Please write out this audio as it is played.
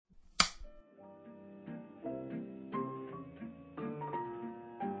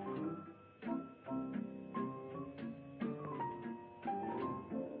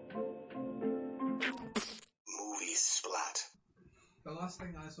last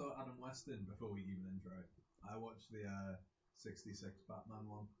thing I saw Adam West in before we even intro it. I watched the 66 Batman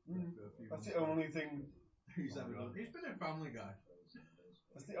one. That's the only thing he's ever done. He's been in Family Guy.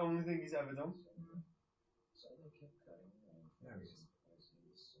 That's the only thing he's ever done. There he is.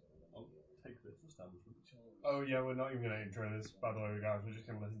 I'll take this establishment. Oh yeah, we're not even going to intro this, by the way, guys. We're just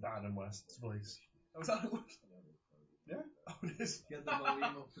going to listen to Adam West's voice. Oh, is that Adam West? Yeah. Oh, it is. Get the volume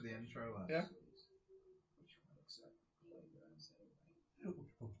up for the intro, lads. Yeah.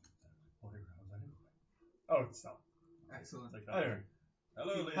 Oh, it's not. Excellent. Anyway.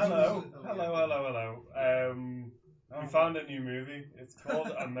 Hello, ladies. Hello. We found a new movie. It's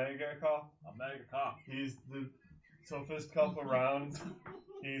called Omega Cop. Omega Cop. He's the toughest cop around.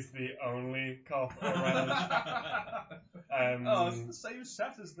 He's the only cop around. It's the same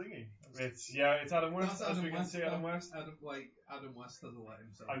set as Thingy. It's Adam West. That's As we can see, Adam West. Adam West doesn't let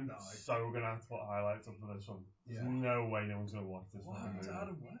himself I'm die. so gonna have to put highlights up for this one. There's no way no one's gonna watch this What fucking happened to movie.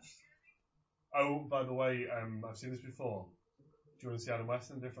 Adam West? Oh, by the way, I've seen this before. Do you want to see Adam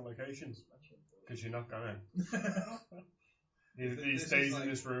West in different locations? Because you're not going. He stays in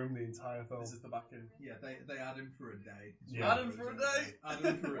this room the entire film. This is the back end. Yeah, they had him for a day. Yeah. Adam for a day?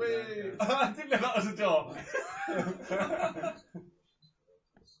 Adam for a day. I didn't know that was a door.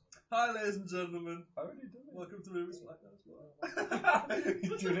 Hi, ladies and gentlemen. I already did it. Welcome to Movies Like That as well.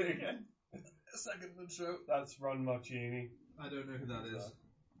 You did it again. Second intro. That's Ron Marcini. I don't know who that is.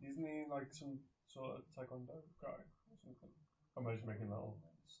 Isn't he like some sort of taekwondo guy or something? I'm just making that up.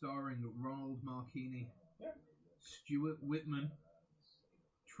 Starring Ronald Marcini. Yeah. Stuart Whitman.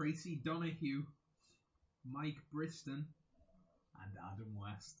 Tracy Donahue. Mike Briston. And Adam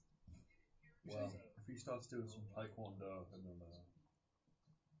West. Well, if he starts doing some taekwondo, then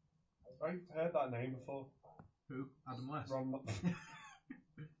I've heard that name before. Who? Adam West.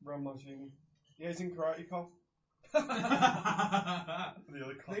 Ron Marcini. Yeah, he's in Karate Cop. The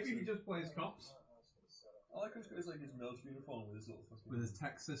other cops. Maybe he just plays cops. I like how he's got his military uniform with his little fucking... With his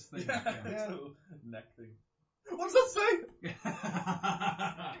Texas thing. his little neck thing. What does that say?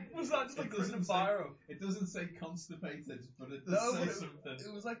 Was that just like written in biro? It doesn't say constipated, but it does say something.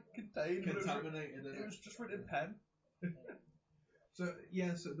 It was like contained. Contaminated. It was just written in pen. So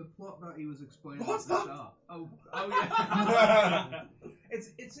the plot that he was explaining What's at the that? start. Oh yeah.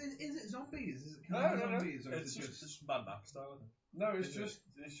 Is it zombies? Is it kind of zombies, or It's is it just Mad Max style. No, it's Is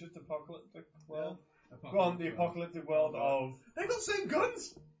just apocalyptic world. Yeah. Go on, the apocalyptic world of They got the same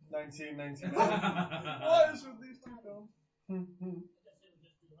guns. 1999. What is with these two films?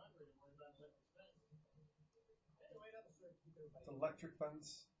 Electric fence.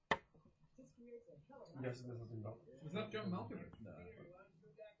 I'm guessing this has been done. Was that John Malkovich? No.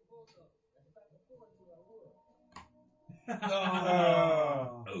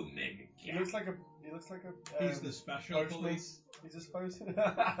 Oh. Omega. He looks like a. He's the special postman. police. He's a spokesman.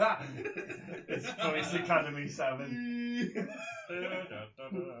 It's Police Academy 7.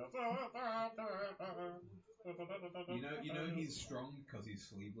 You know he's strong because he's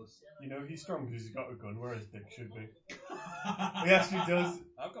sleeveless. You know he's strong because he's got a gun where his dick should be. He actually does.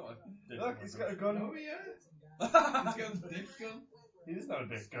 I've got a Look, he's got a gun. Oh yeah. He's got his dick gun. He doesn't have a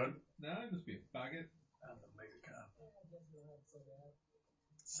dick gun. No, he must be a faggot. I'm the Omega Cop.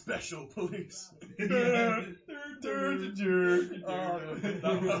 Special police.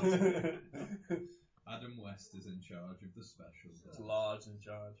 Adam West is in charge of the special. It's large in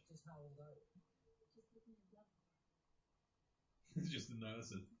charge. He's just a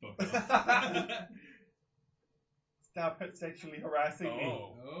nurse and fuck off. Stop sexually harassing me.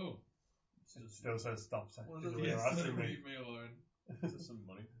 Oh. It still says stop sexually Yes, harassing me. leave me alone. This is some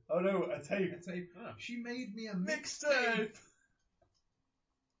money. Oh no, a tape. A tape. Ah. She made me a Mixtape!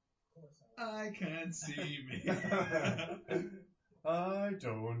 I can't see me. I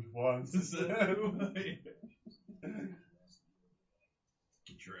don't want to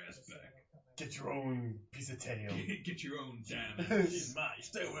Get your ass back. Get your own piece of tail. Get your own damn. She's mine.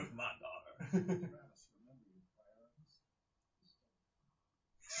 Stay away from my daughter.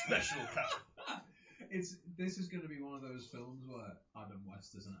 Special cop. This is going to be one of those films where Adam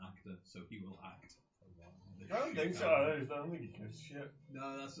West is an actor, so he will act. I don't think so. I don't think he gives a shit.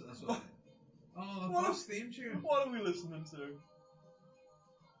 No, that's what. Oh, What? boss theme tune. What are we listening to?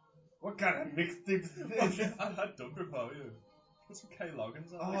 What kind of mixtape is this? I had Doug before you. Put some K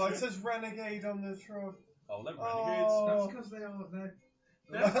Loggins on. Oh, it says Renegade on the truck. Oh, they're Oh. renegades. That's because they are. They're.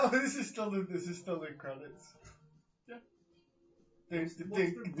 Oh, this is still the credits. Yeah. What's the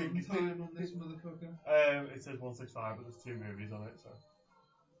runtime on this motherfucker? It says 165, but there's 2 movies on it, so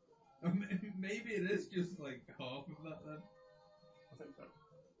Maybe it is just like half of that then. I think so.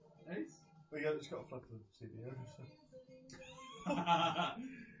 Ace? But yeah, it's got to flip the CD over, so.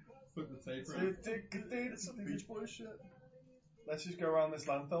 Put the tape around. It's some Beach Boys shit. Let's just go around this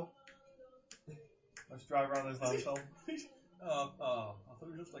landfill. Let's drive around this landfill. I thought he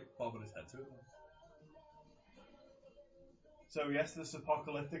was just like bobbing his head to it. So yes, this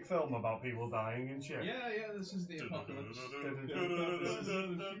apocalyptic film about people dying and shit. Yeah, this is the apocalypse.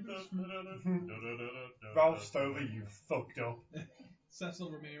 Ralph Stover, you fucked up.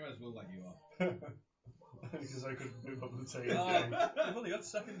 Cecil Ramirez will let you off. Because I couldn't move up the tape. I've only got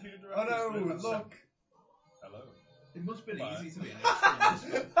second junior Oh directors. no, look! Hello. It must have been Bye. easy to be an extra in this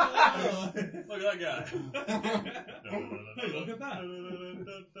one. Oh. Look at that guy. Hey, look at that.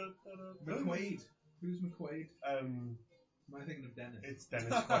 McQuaid. Who's McQuaid? Am I thinking of Dennis? It's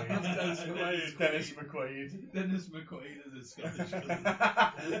Dennis Quaid. Dennis Quaid. It's Dennis McQuaid. Dennis McQuaid is a Scottish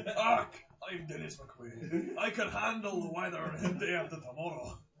cousin. Ark! I'm Dennis McQuaid. I can handle the weather the day after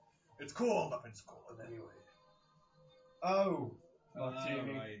tomorrow. It's cold up in Scotland anyway. Oh, Oh,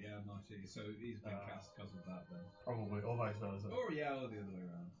 Martini. right, yeah, Martini. So he's been cast because of that then. Probably, or vice versa. Or yeah, or the other way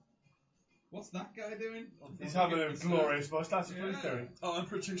around. What's that guy doing? He's having a glorious mustache. That's what he's doing. Oh, I'm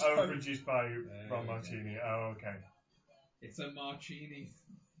produced Oh, by... produced by Ron okay. Martini. Oh, okay. It's a Martini.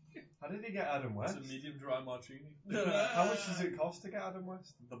 How did he get Adam It's West? a medium dry martini. How much does it cost to get Adam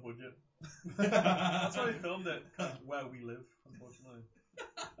West? The budget. That's why we filmed it, because where we live, unfortunately.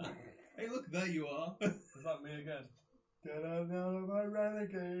 Hey, look, there you are. Is that me again? Get out of my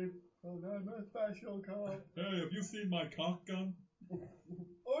renegade. Oh, I'm a special car. Hey, have you seen my cock gun?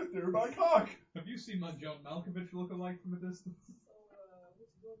 Oh, through my cock. Have you seen my John Malkovich look-alike from a distance?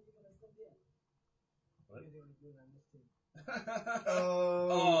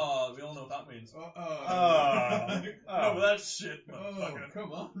 Oh, we all know what that means. Oh. No, but that's shit, Oh, motherfucker.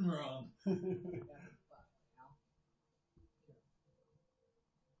 come on, Ron.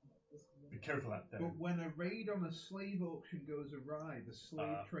 Be careful out there. But when a raid on a slave auction goes awry, the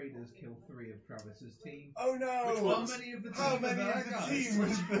slave traders kill 3 of Travis's team. Oh no! Which How ones? many of the team How are many there, of the guys? team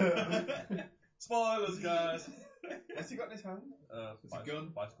was there? Spoilers, guys. What's he got in his hand? It's a gun.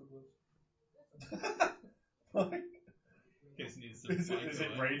 Bicycle gloves. Like, In case he needs some is fight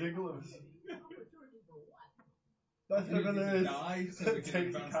it away. raiding gloves? That's You what need it to is. die so we can Take the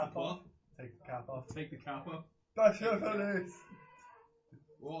advance cap the off. plot. Take the cap off. Take the cap off. That's what it is.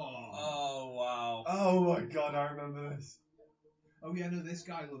 Whoa. Oh, wow. Oh my god, I remember this. Oh yeah, no, this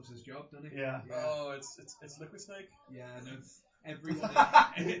guy loves his job, doesn't he? Yeah. Oh, it's Liquid Snake. Yeah, no, everyone,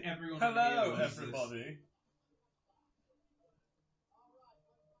 everyone. Hello, in here loves this. everybody.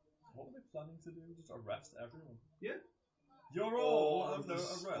 What were they planning to do? Just arrest everyone? Yeah. You're all of under the,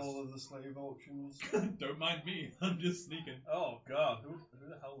 arrest. all of the slave auctions. Don't mind me. I'm just sneaking. Oh god, who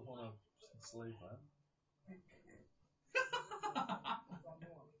the hell would want to enslave man?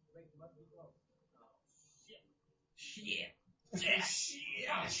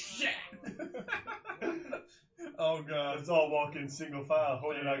 Oh god. Let's all walk in single file,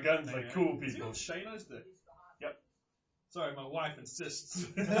 holding our guns like cool Is he people. on Shayna's dick? Yep. Sorry, my wife insists.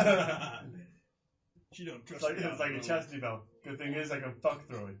 She don't trust me. It's like a chastity belt. Good thing is I can fuck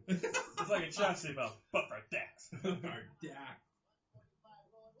through it. It's like a chastity belt, but for dicks.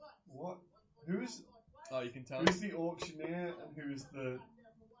 What? Who's Oh, you can tell. who's the auctioneer and who's the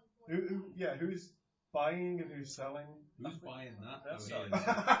who's buying and who's selling? Who's buying that? That's Oh,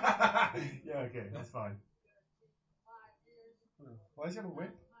 sorry. Yeah, okay, that's fine. Why does he have a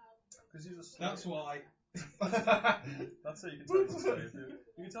whip? Because he's a slave. That's why. That's how you can tell it's a slave, dude.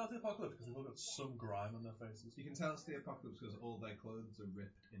 You can tell it's the apocalypse because they've all got some grime on their faces. You can tell it's the apocalypse because all their clothes are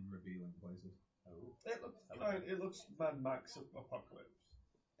ripped in revealing places. Oh. It looks Mad Max apocalypse.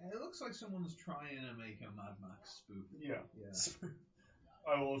 It looks like someone's trying to make a Mad Max spoof. Yeah. Yeah.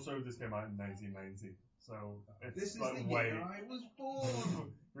 Oh, also this came out in 1990, so it's This is like the way. year I was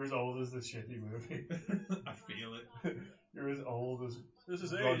born. You're as old as this shitty movie. I feel it. You're as old as. This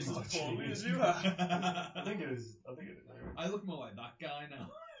is Ron age as Martini. poorly as you are. I think it is. Anyway. I look more like that guy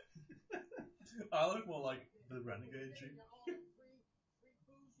now. I look more like the renegade G.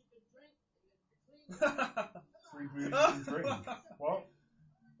 Free booze and drink. What?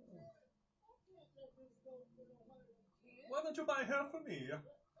 Why don't you buy her for me?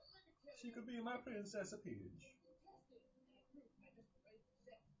 She could be my Princess Peach.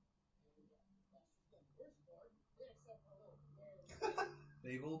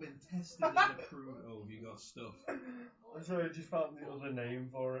 They've all been tested and approved. Oh, have you got stuff? I'm sorry, I just found the other name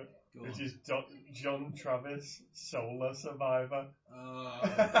for it, Go which on. is John Travis, Solar Survivor. Oh,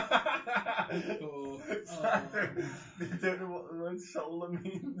 They don't know what the word solar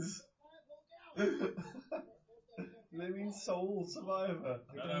means. They mean soul survivor.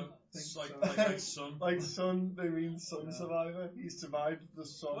 No, think it's like, so. like sun. Like sun, they mean sun Yeah. survivor. He survived the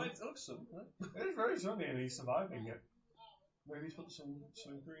sun. Wait, it looks sun. Right? It's very sunny and he's surviving it. Maybe he's put some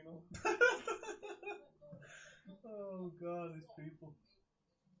sun cream on. Oh god, these people.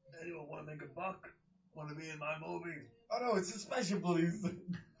 Anyone want to make a buck? Want to be in my movie? Oh no, it's a special police.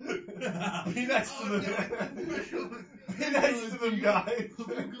 Be next to them. Be next to them, guys. Have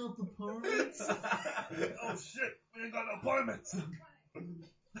we got the parts? Oh shit, we ain't got no appointments.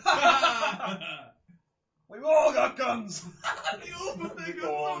 We've all got guns. The open thing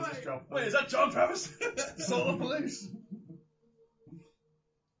Go on, just drop them. Wait, is that John Travis? Solar Police.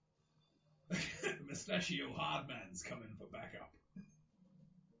 Mustachio Hardman's coming for backup.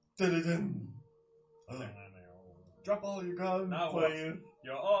 Dun-dun-dun. Drop all your guns, Now what? please.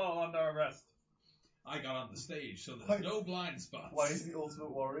 You're all under arrest. I got on the stage, so there's Why- no blind spots. Why is the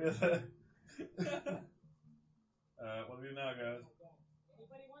Ultimate Warrior there? What do we do now, guys?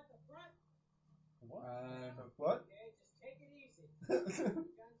 Anybody want the front? What? What? Okay, just take it easy. Guns down,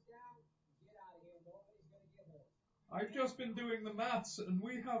 get out of here. Nobody's gonna get hurt. I've just been doing the maths, and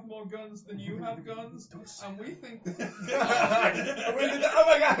we have more guns than you have guns, and we think Oh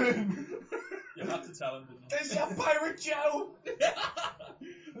my god! You have to tell him, didn't you? It's your Pirate Joe!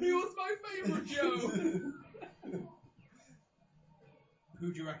 he was my favourite Joe!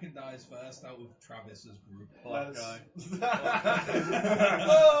 Who do you reckon dies first out of Travis's group? Black guy.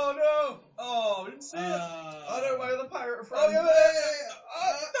 Oh no! Oh, we didn't see it. Oh no, my other pirate friend! Oh, yeah,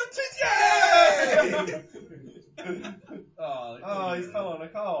 That's it! Yay! Oh, he fell on a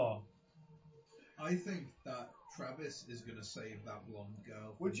car. I think that Travis is going to save that blonde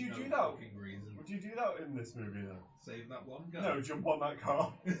girl. Would for you no do that? fucking reason. Would you do that in this movie then? Save that blonde girl? No, jump on that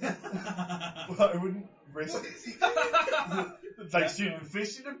car. But I wouldn't risk What it. is he doing? It's like shooting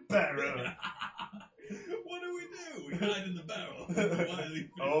fish in a barrel. What do we do? We hide in the barrel. Wily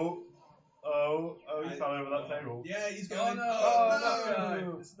fish. Oh, he fell over that table. Yeah, he's Oh going. no! Oh, that no.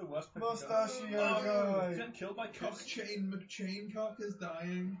 guy. This is the worst picture. Mustachio Oh, guy. he's getting killed by Cock kids. Chain McChaincock is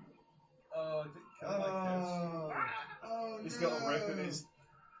dying. Oh, he's getting killed by kids. Oh He's no. got a rip in his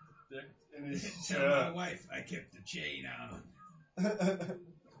Dick. in his Tell my shirt. wife I kept the chain on.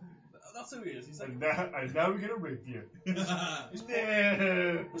 That's who he is. He's like, And now we're gonna rip you. he's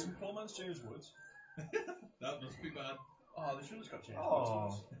No. some poor man's James Woods. That must be bad. Oh, they should have just got James Oh.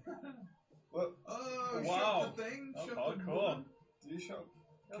 Woods. What? Oh, Wow. shot the thing. Oh, Shot God, the cool. woman. Did you shot?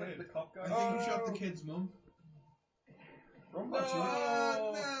 Yeah, like the cop guy. I think he shot Oh. the kid's mum. Ron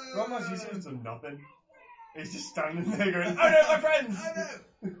No. Marchese has done nothing. He's just standing there going, "Oh no, my friends!" I know.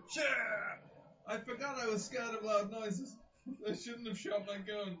 Shit! I forgot I was scared of loud noises. I shouldn't have shot my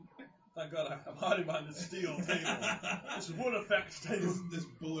gun. Thank God I'm hiding behind this steel table. This wood effects table. This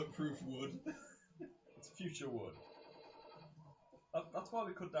bulletproof wood. It's future wood. That's why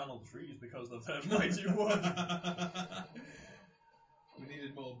we cut down all the trees, because of the mighty wood. We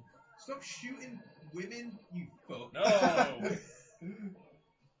needed more. Stop shooting women, you fuck. No!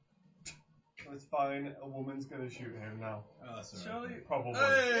 It's fine. A woman's gonna shoot him now. Oh, that's alright. Surely. Probably.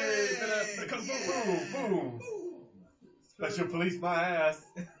 Hey! Bit of kung fu. Boom! Boom! Special police my ass.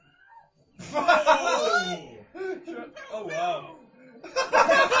 Oh! Oh wow.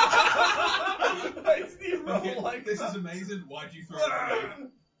 Why did he roll Okay, like this that? is amazing. Why'd you throw it away?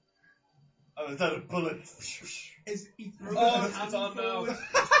 I was out of bullets. Is he threw Oh, his it's hand on now. forward?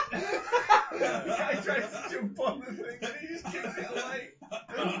 The guy tries to jump on the thing and he just kicks it away.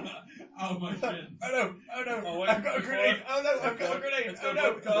 Oh my shins. Oh no! Oh no! Oh, wait, I've got a before- grenade! Oh no! I've got a grenade! It's Oh gonna blow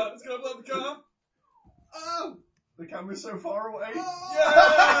no! the car. It's gonna blow the car. Oh! The camera's so far away. Oh!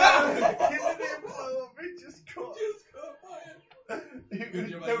 Yeah! He didn't even blow up. He just caught. Good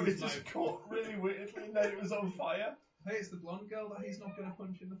job, I No, it used just my- caught really weirdly and then it was on fire. Hey, it's the blonde girl that he's not going to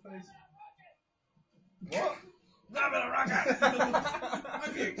punch in the face. What? I'm in a rocket.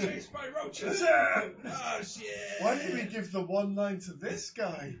 I'm being chased by roaches. Oh shit. Why did we give the one line to this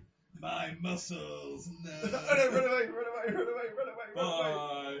guy? My muscles. No. Oh no, run away, run away, run away, run away, run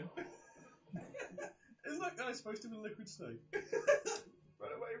away. Bye. Isn't that guy supposed to be Liquid Snake?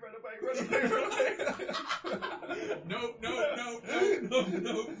 Run away, run away, run away, run away. No.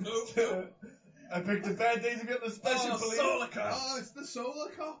 I picked a bad day to get the special police. Solar Cop. Oh, it's the solar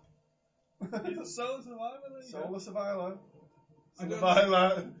cop. He's a solar survivor. There you go. Solar Survivor. I don't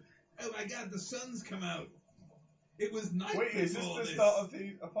Survivor. Oh my god, the sun's come out. It was night Wait, is this before the this. start of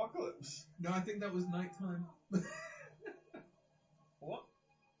the apocalypse? No, I think that was nighttime. What?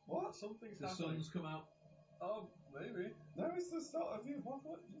 What? Something's The happening. sun's come out. Oh, maybe. No, it's the start of the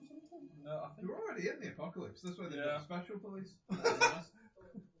apocalypse or something. No, I think. We're already in the apocalypse. That's why they've Yeah. got special police.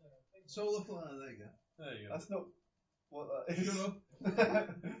 Solar flare, there you go. There you go. That's not. what that is. Shut up.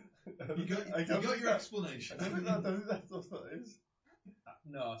 You I don't got think your that- explanation. I don't think that's what that is.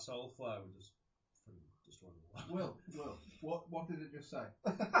 No, a solar flare would just destroy the world. Will, what did it just say?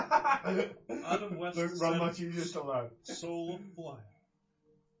 Adam West Look, said Ron Matthews just allowed. solar flare.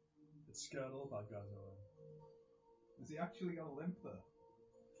 It scared all the bad guys away. Has he actually got a limp there?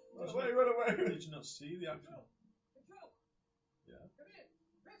 Run away. Did you not see the actual? Control! Yeah. Come in!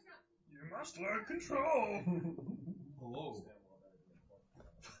 Prescott! You must learn control. Hello.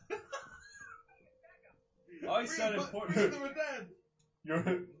 I said Three important. of them are dead.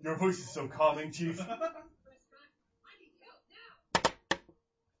 Your voice is so calming, Chief. Prescott, I need help now!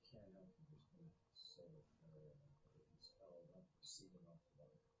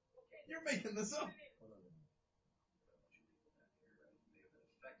 You're making this up.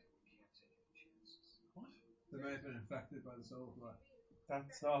 They may have been infected by the solar flare.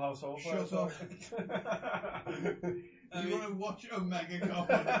 That's not how soul Shut flares up. work. Do you want to watch Omega Cop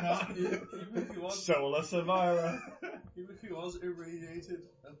or not? Even if he was, Solar Survivor. even if he was irradiated,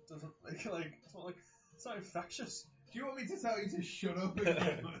 that doesn't make it's not infectious. Do you want me to tell you to shut up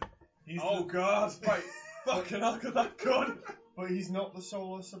again? Oh God! Right, fucking hell, could that gun? But he's not the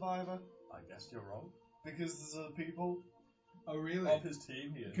Solar Survivor I guess you're wrong. because there's other people. Oh, really? Of his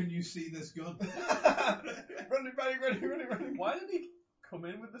team here. Can you see this gun? running. Why did he come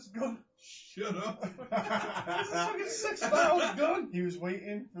in with this gun? Shut up. This is like a 6 gun. He was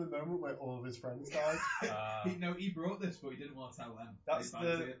waiting for the moment where all of his friends died. He brought this, but he didn't want to tell them. That's They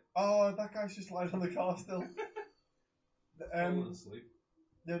fancied the. it. Oh, that guy's just lying on the car still. Falling asleep.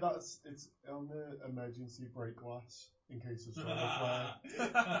 Yeah, it's on the emergency brake glass in case of solar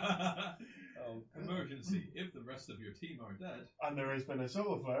flare. Oh, Emergency. If the rest of your team are dead, And there has been a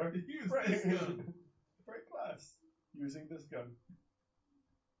solar flare. use this gun. Brake glass using this gun.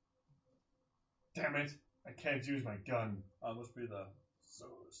 Damn it! I can't use my gun. I must be the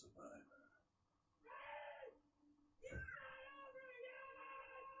solar survivor.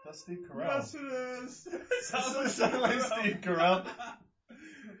 That's Steve Carell. Yes, it is. Sounds like Steve Carell.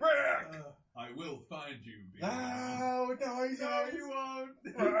 I will find you. No, No, you won't.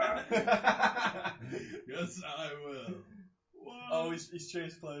 Yes, I will. What? Oh, he's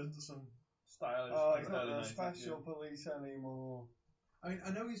changed players into some stylish. Oh, he's not early the 90s, special police anymore. I mean,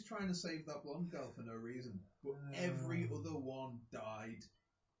 I know he's trying to save that blonde girl for no reason, but every other one died.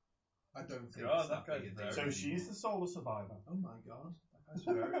 I don't think God, it's that guy's big a very- deal. So she's the solar survivor. Oh my god. That's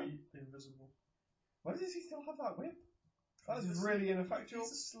very invisible. Why does he still have that whip? That's He's a- really ineffectual.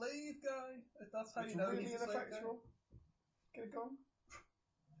 He's a slave guy. If that's how It's you know really he's a slave guy. ineffectual. Get a gun.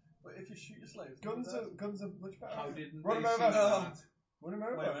 But if you shoot your slaves, Guns are much better. How didn't Run him they over. see that? Run him Wait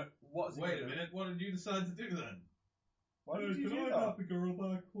a over. minute. What is he Wait gonna a do? minute, what did you decide to do then? Why did you do that? the girl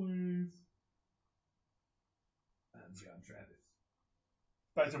back, please? And John Travis.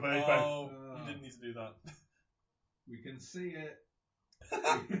 Better, baby. Oh, you didn't need to do that. We can see it.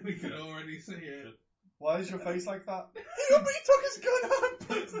 We can already see it. Why is your face like that? He took his gun out and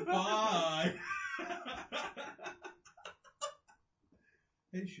put it to the Bye.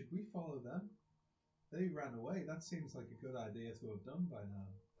 Hey, should we follow them? They ran away. That seems like a good idea to have done by now.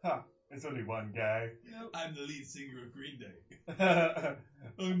 Ha! It's only one guy. I'm the lead singer of Green Day.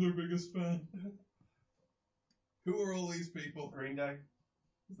 Green I'm their biggest fan. Who are all these people? Day.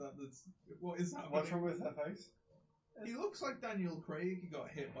 What is happening? What's wrong with her face? He looks like Daniel Craig. He got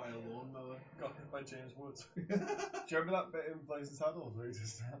hit by a lawnmower. Got hit by James Woods. Do you remember that bit in Blazing Saddles where he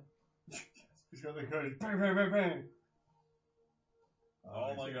just he's got the courage. Bang, bang, bang, bang.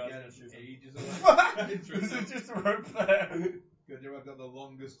 Oh my God, Get yeah, she's- ages What? away. Is it just a rope there? Good job, I've got the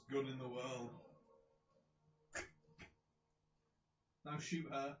longest gun in the world. Now shoot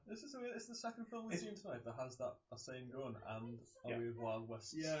her. This is it's the second film we've seen tonight that has that same gun and Yeah. a weird Wild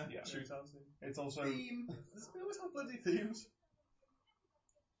West Yeah. shootout scene. It's also. Theme. They always have bloody themes.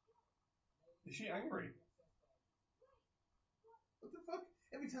 Is she angry? What the fuck?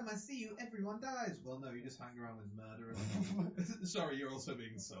 Every time I see you, everyone dies. Well, no, you just hang around with murderers. Sorry, you're also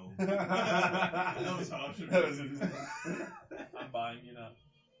being sold. that was harsh of me. I'm buying you now.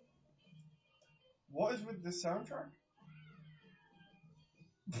 What is with this soundtrack?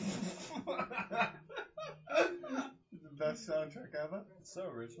 The best soundtrack ever. It's so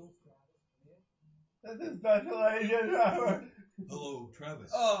original. This is Battle Agent ever. Hello,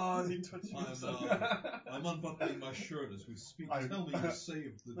 Travis. Oh, he touched I'm unbuttoning my shirt as we speak. I'm- Tell me you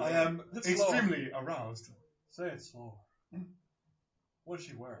saved the I day. am It's extremely aroused. Say it slower. What is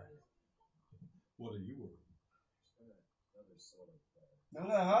she wearing? What are you wearing? No,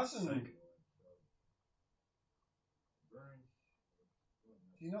 there hasn't.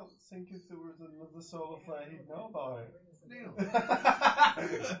 Do you not think if there was another solar flare, he'd know about it? Neil,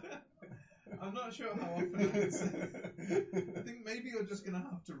 I'm not sure how often I can say. I think maybe you're just going to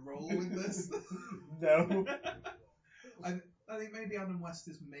have to roll with this. No. I think maybe Adam West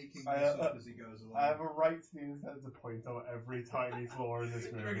is making I, this up as he goes along. I have a right to the internet to point out every tiny flaw in this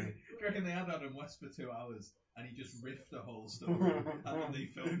Do you movie. reckon they had Adam West for 2 hours and he just riffed a whole story and then they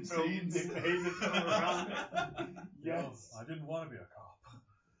filmed scenes? They made the film around it. Yes. No, I didn't want to be a cop.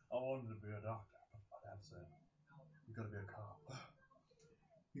 I wanted to be a doctor. But my dad said, you gotta be a cop.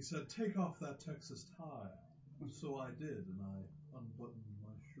 He said, take off that Texas tie. So I did, and I unbuttoned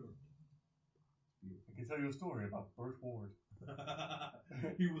my shirt. I can tell you a story about Burt Ward.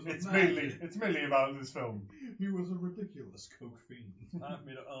 He was It's mainly about this film. He was a ridiculous coke fiend. Time for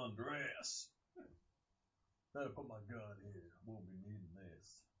me to undress. Better put my gun here. Won't be needing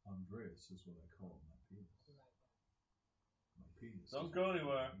this. Andreas is what I call my penis. My penis. Don't go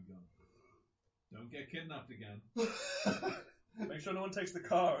anywhere. Don't get kidnapped again. Make sure no one takes the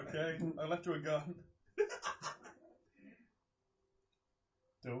car, okay? I left you a gun.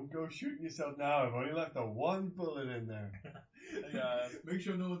 Don't go shooting yourself now. I've only left the one bullet in there. Hey guys. Make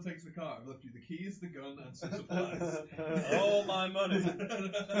sure no one takes the car. I've left you the keys, the gun, and some supplies. All my money.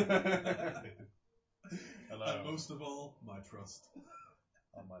 Hello. And most of all, my trust.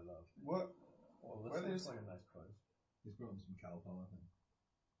 Oh, my love. What? Well, Where this is- looks like a nice price. He's brought him some Calpol, I think.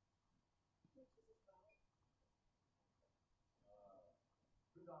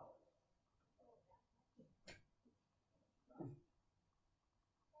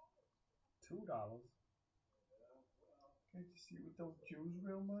 $2. Can't you see we don't use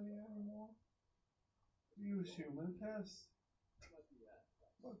real money anymore? We use human piss.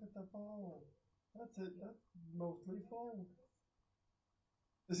 Look at the bowl. That's it. That's mostly full.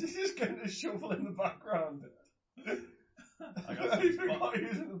 Is he just getting a shovel in the background? I got I forgot he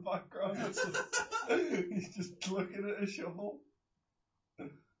was in the background. He's just looking at a shovel. I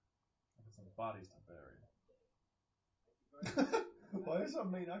got some bodies to bury. Why is our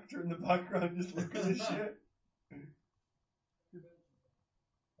main actor in the background just looking at shit?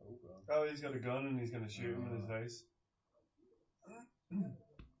 Oh, God. Oh, he's got a gun and he's gonna shoot him in his face.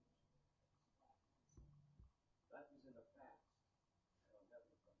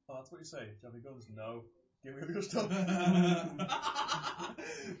 Oh, that's what you say. Do you have any guns? No. Give me the good stuff.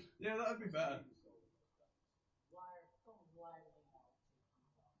 Yeah, that'd be bad.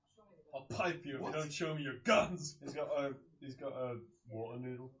 I'll pipe you if What? you don't show me your guns. He's got a water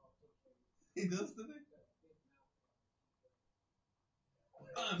noodle. He does, doesn't he?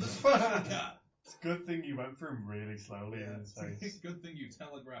 I'm the special cat. It's a good thing you went for him really slowly in his face. Good thing you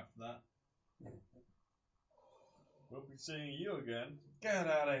telegraphed that. We'll be seeing you again. Get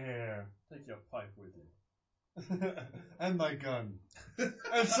out of here. Take your pipe with you. And my gun.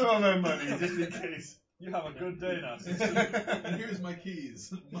 And some of my money, just in case. You have a good day now, And here's my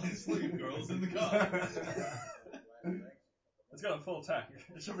keys. My sleeve girl's in the car. It's got a full tank.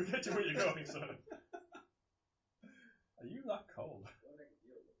 It should get you where you're going, sir. Are you that cold?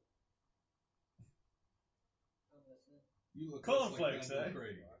 You look Cornflakes, just like eh? Daniel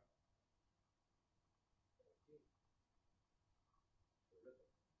Craig.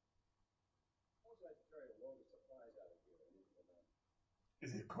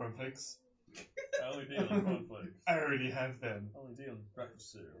 Is it cornflakes? I only deal in cornflakes. I already have them. I only deal in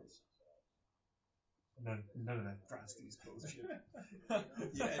breakfast cereals. None of that Frosties bullshit.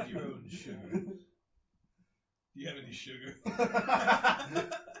 You add your own sugar. Do you have any sugar?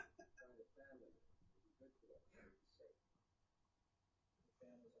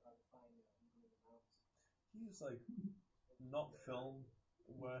 He's like not film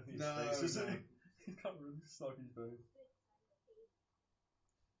worthy No, face, is no. he? He's got really snoggy face.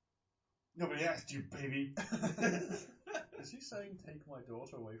 Nobody asked you, baby. Is he saying take my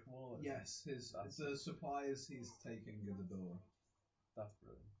daughter away from all this? Yes, the supplies he's taking at the door. That's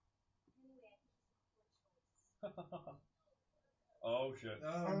brilliant. Oh shit.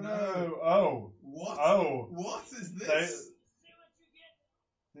 Oh, no. Oh. What? Oh. What is this?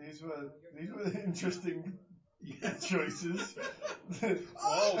 These were interesting Yes. choices.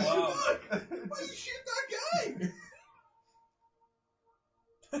 Oh, wow. look! Why you shoot that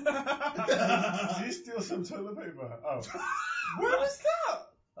Did he steal some toilet paper? Oh. Where was that?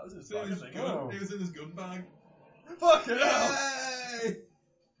 That was his guy? bag, I think. Oh. He was in his gun bag. Fucking hell! Yay!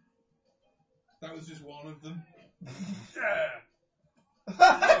 That was just one of them. Yeah!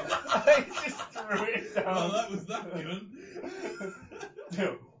 I just threw it Well, down. that was that gun.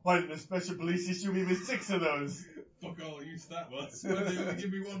 No, why did the special police issue me with 6 of those? Fuck all use that was. Why they only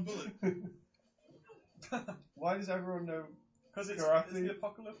give me one bullet? Why does everyone know Because it's Karate. the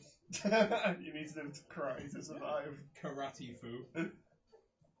apocalypse. You need to live to cry to survive. Karate foo.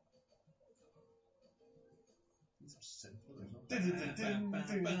 It's sinful, isn't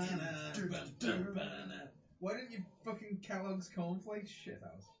Why didn't you fucking Kellogg's cornflakes shit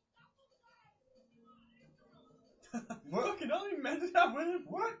out? What? Fucking hell, he meant it that way.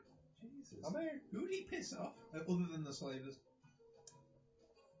 What? Jesus. I mean, Who'd he piss off? Other than the slavers.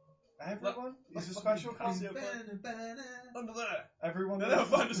 everyone? Is a special cop? Under there. Everyone No, knows.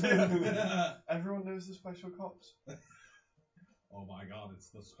 find us here. Everyone knows the special cops. Oh my god, it's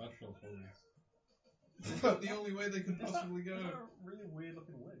the special police. The only way they could possibly go. Is that a really weird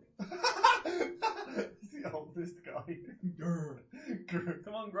looking wig? He's the oldest guy.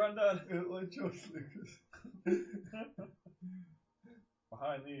 Come on, Grandad. It looked like George Lucas.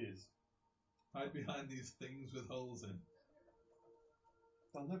 Behind these. Hide behind these things with holes in.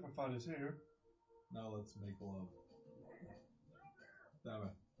 They'll never find us here. Now let's make love. Damn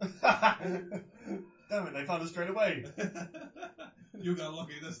Damn it, they found us straight away. it. You got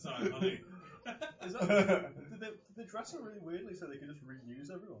lucky this time, honey. Is that, did they dress her really weirdly so they could just reuse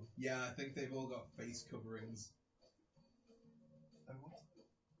everyone? Yeah, I think they've all got face coverings.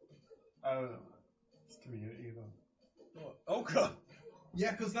 Oh, no. It's community though. Oh god!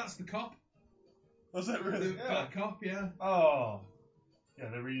 Yeah, because that's the cop. Was that The really? bad cop, yeah. Oh. Yeah,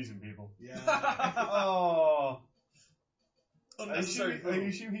 they're reusing people. Yeah. Oh. Are you, Unnecessary. sure, are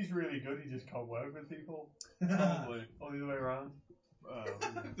you sure he's really good? He just can't work with people? Probably. Or the other way around?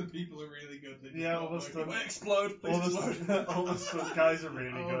 The people are really good. They just Yeah, can't all the work stuff. it. Wait, explode! Please All explode! the, all the stunt guys are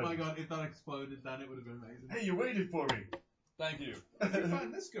really Oh good. my god, if that exploded, then it would have been amazing. Hey, you waited for me. Thank you. Did you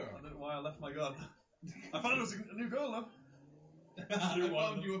find this girl? I don't know why I left my gun. I found it was a new girl though. I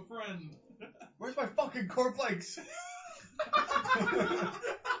found you a friend. Where's my fucking cornflakes?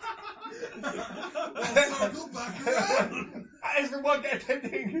 Circle back around. Everyone get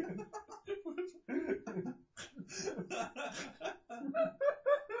attending.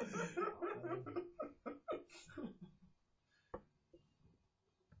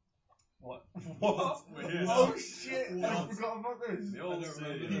 What? What? Weird. Oh shit! I What? forgot about this. The old I don't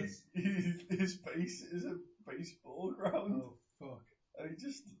remember city. this. His face is a baseball ground, Oh fuck. and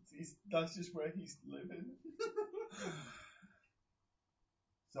that's just where he's living.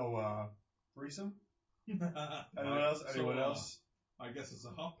 So, threesome? Anyone else? Anyone else? I guess it's a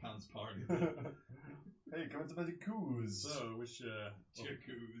hot pants party. Hey, come into the coos. So, which,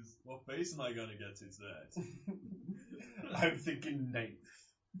 Jacuzzi. what face am I gonna get to today? I'm thinking knife.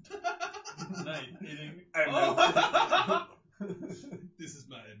 Night eating. Oh. This is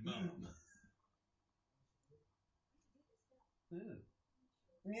my mom.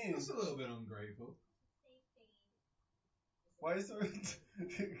 Yeah. That's a little bit ungrateful. Why is there?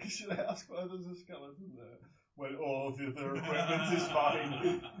 Should I ask why there's a skeleton there? When all of the other equipment is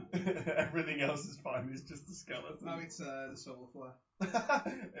fine, everything else is fine. It's just the skeleton. No, it's the solar flare.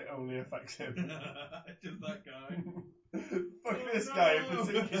 It only affects him. Just that guy. Fuck Oh, this no. guy in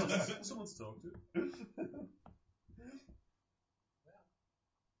particular. Someone to talk to.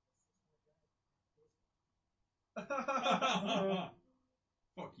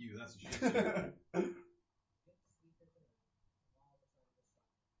 Fuck you, that's a shit.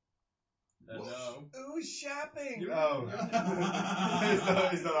 No. Who's shopping? You- Oh.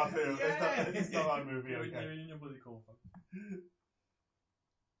 It's not that film. It's not that movie, You're okay. in your bloody cornflake.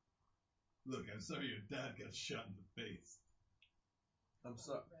 Look, I'm sorry your dad got shot in the face. I'm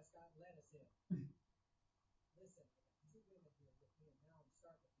sorry. Prescott, let us in. Listen, I got 2 women here with me, and now I'm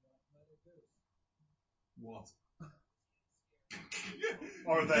starting to feel like Mother Goose. What?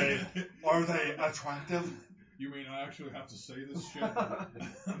 Are they attractive? You mean I actually have to say this shit?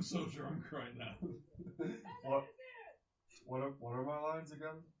 I'm so drunk right now. What are my lines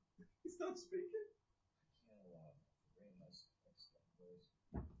again? He's not speaking.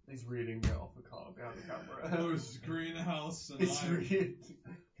 He's reading it off the car behind the camera. There's greenhouse and He's reading.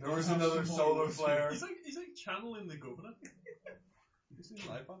 There was Have another some solar more. flare. He's like channeling the governor. You seen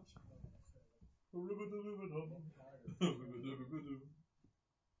live patch?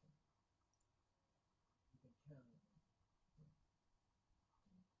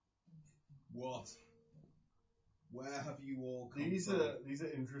 What? Where have you all come These from? are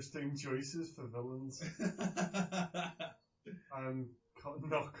interesting choices for villains. I'm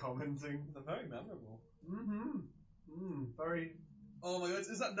not commenting. They're very memorable. Very Oh my god,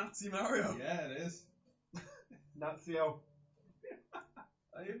 is that Nazi Mario? Yeah, it is. Nazio.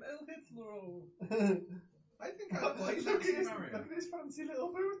 I am El Hitler. I think I played Look Nazi at Mario. his fancy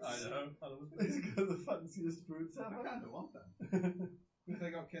little boots. I know. I love it. He's got the fanciest boots I ever. kind of want them. If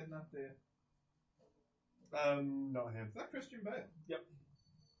they got kidnapped here. Not him. Is that Christian Bale? Yep.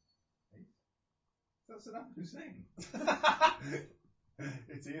 That's Saddam Hussein.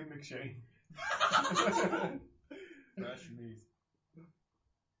 It's Ian McShane. Fresh meat.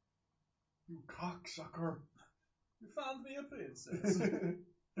 You cocksucker. You found me a princess.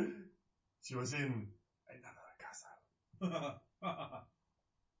 She was in another castle.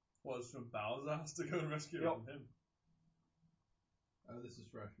 Was from Bowser has to go and rescue Yep. him. Oh, this is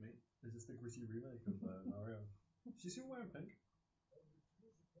fresh meat. Is this the gritty remake of Mario? She's still wearing pink.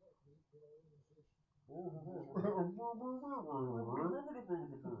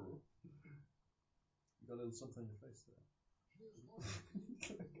 You got a little something on your face there.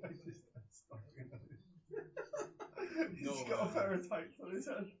 He's got a pair of tights on his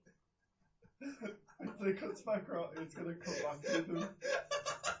head. If it cuts back right, it's gonna cut back to them.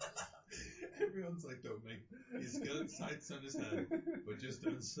 Everyone's like, don't make. He's got sights on his head, but just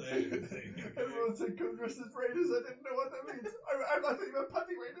don't say anything. Okay? Everyone said come dressed as raiders, I didn't know what that means. I thought you meant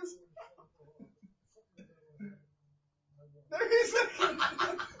panty raiders. There he is!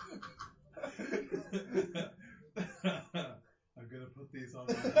 I'm gonna put these on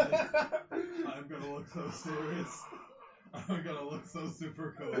my head. I'm gonna look so serious. I'm gonna look so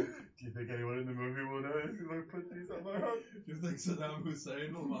super cool. Do you think anyone in the movie will notice if I put these on my head? Do you think Saddam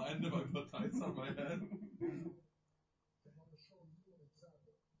Hussein will mind if I put tights on my head?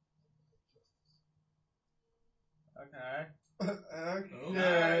 Okay.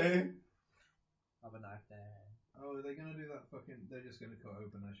 Okay. Have a nice day. Oh, are they gonna do that fucking... They're just gonna cut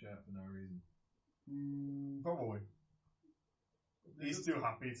open their shirt for no reason. Probably. He's too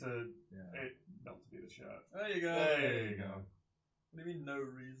happy to Yeah. it not to be the shirt. There you go. There you go. What do you mean, no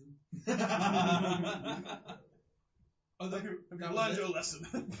reason? Oh, Have you that was learned it? your lesson?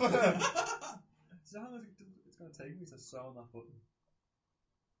 So how long is it's going to take me to sew on that button?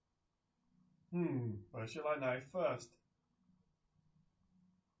 Where shall I knife first?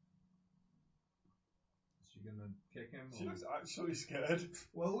 Is she gonna kick him? She or- looks actually scared.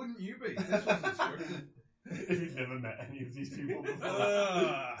 Well, wouldn't you be? This wasn't scripted. If you've never met any of these people before.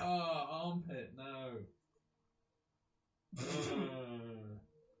 Armpit, no.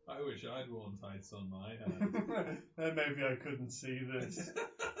 I wish I'd worn tights on my head. Then maybe I couldn't see this.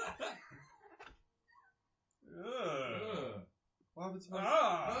 What happened to my...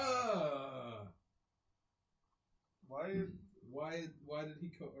 Why Why did he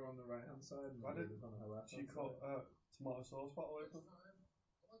cut her on the right hand side? And Why did it was on her left? she hand cut side? tomato sauce bottle open?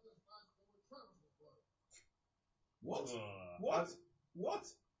 What? What? What?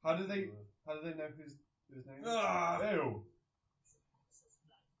 How did they know whose name? Ah. Ew.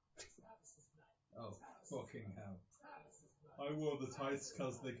 Oh, fucking hell. I wore the tights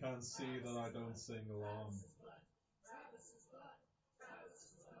because they can't see that I don't sing along.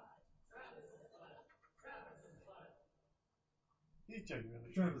 He's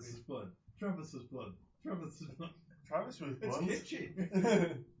genuinely Travis's creepy. blood. Travis's blood. Travis's blood. Travis was It's blunt.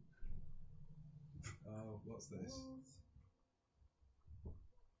 kitschy. Oh, what's this?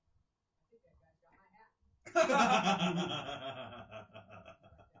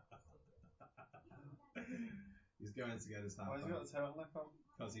 He's going to get his hat Why has he got a turtleneck on?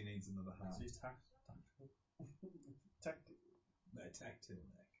 because he needs another hat. She's tactical. Tactic. No, tactile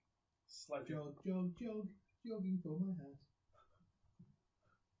neck. Slightly. Jogging for my hat.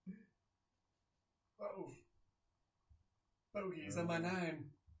 Oh. Bogies on my name.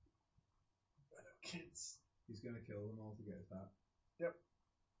 Kids. He's going to kill them all to get his hat.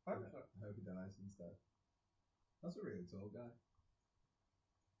 I I hope he dies instead. That's a really tall guy.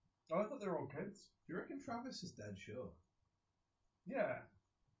 thought they were all kids. Do you reckon Travis is dead sure? Yeah.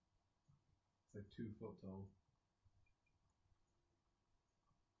 It's like 2 foot tall.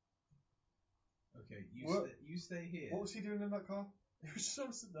 Okay, you stay here. What was he doing in that car? He was just sort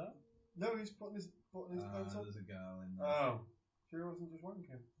of sitting there. No, he's putting his pants on. There's a girl in there. Oh. Sure, it wasn't just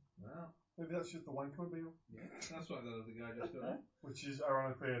wanking. Well, Maybe that's just the wanker-mobile, yeah, that's why that other guy just got in. which is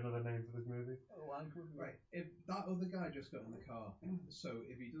ironically another name for this movie. Right, if that other guy just got in the car, so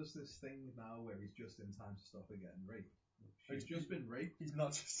if he does this thing now where he's just in time to stop her getting raped, she's just been raped. He's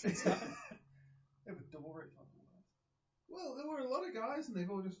not just in time. Yeah, but double rate on Well, there were a lot of guys and they've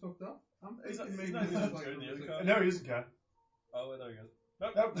all just fucked up. I'm He's thinking not- he's maybe not this even is like doing the other guy. No, he doesn't care. Oh, there he goes.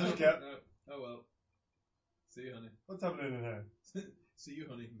 Nope, doesn't care. No. Oh well. See you, honey. What's happening in here? See you,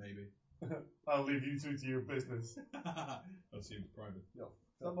 honey. Maybe. I'll leave you two to your business. Is That seems private.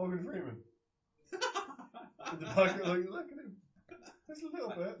 that Morgan Freeman? In the back, look at him. Just a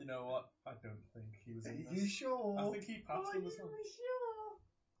little bit. You know what? I don't think he was in Are this. you sure? I think he passed in this one.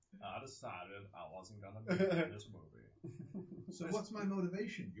 I decided I wasn't gonna be in this movie. So what's my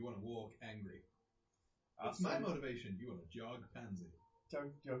motivation? You want to walk angry? That's my motivation. You want to jog, pansy.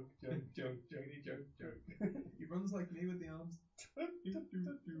 Joke. Jokey joke. He runs like me with the arms.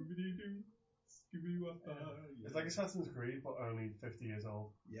 It's like Assassin's Creed, but only 50 years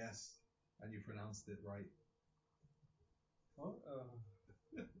old. Yes, and you pronounced it right. What?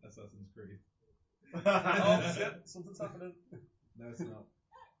 Assassin's Creed. Oh shit, something's happening. No, it's not.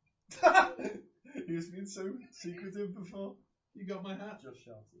 He was being so secretive before. You got my hat? Just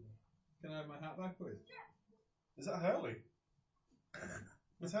shouted. Can I have my hat back, please? Is that Hurley?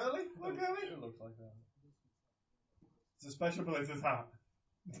 It's Hurley? Look, Hurley. It looks like that. It's a special police's hat.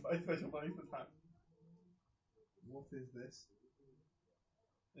 It's my special police's hat. What is this?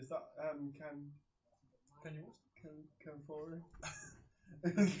 Is that, Can you what? Ken Forey?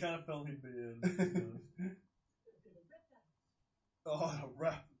 You kind of felt he'd be in. Oh,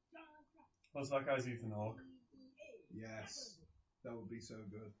 rap. Oh, so that guy's Ethan Hawke. Yes. That would be so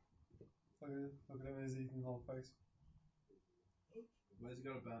good. Look at him in his Ethan Hawke face. Where's he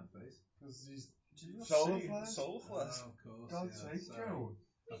got a burnt face? Because he's Did you not Solar see Flash? Solar Flash. Oh, of course. God's yeah, sake, sorry. Joe.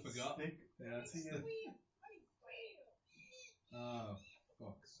 I forgot. Stick Yeah, to you. Oh,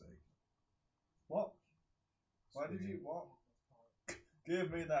 fuck's sake. What? Why did you? What?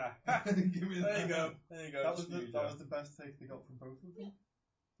 Give me that. Give me There you that. go. There you go. That was Studio. the best take they got from both of them.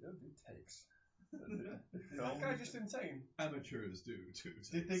 Yeah, good takes. Is that guy just insane? Amateurs do too.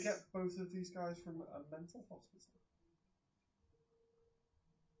 Did they get both of these guys from a mental hospital?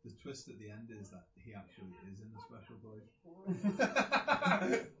 The twist at the end is that he actually is in the special police.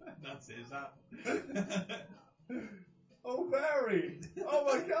 That's his hat. Oh, Barry! Oh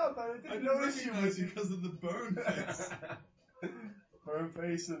my God, man! I I didn't didn't notice you recognize you because of the burn face. Burn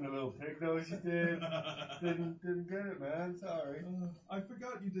face and the little pig nose you did. Didn't get it, man. Sorry. I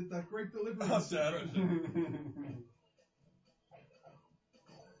forgot you did that great Oh, deliverance damn. impression.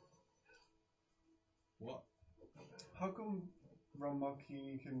 What? How come Ron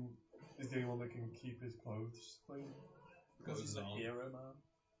Marquis is the only one that can keep his clothes clean? Because he's a on. hero, man.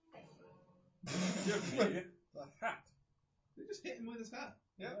 You're an idiot. The hat. They just hit him with his hat.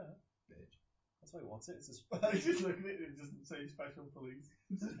 Yeah. Bitch. That's why he wants it. It's his I just look at it and it doesn't say special police.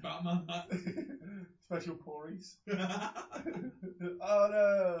 It's his Batman hat. Special police. Oh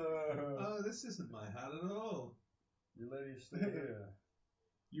no! Oh, this isn't my hat at all. You ladies stay here.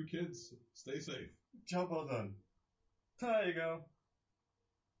 You kids, stay safe. Job well done. There you go.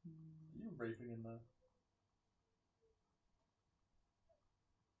 You raping in there.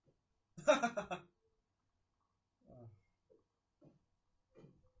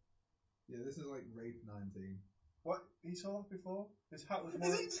 Yeah, this is like rape 19. What? He saw that before? His hat was more.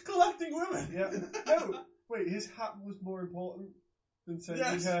 Is he just collecting women? Yeah. No! Wait, his hat was more important than saving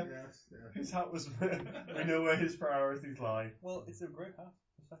Yes. her. Yes, yeah. His hat was. We know where his priorities lie. Well, it's a great hat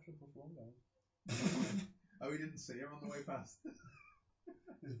for sexual performance. Oh, we didn't see her on the way past.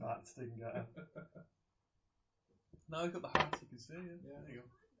 His vats didn't get her. Now he's got the hat, you can see it. Yeah. There you go.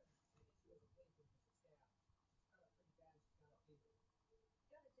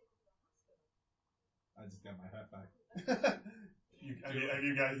 I just got my hat back. Have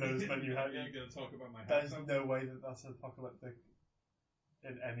you guys noticed when you have? You're gonna talk about my hat. There's now? no way that that's apocalyptic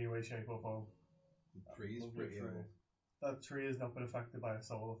in any way, shape, or form. The tree is Lovely pretty tree. old. That tree has not been affected by a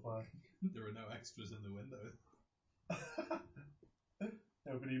solar flare. There are no extras in the window.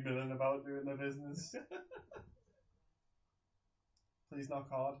 Nobody milling about doing their business. Please knock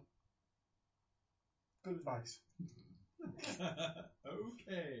hard. Good advice.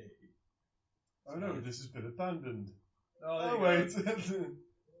 Okay. Oh no, this has been abandoned. Oh, Oh wait. You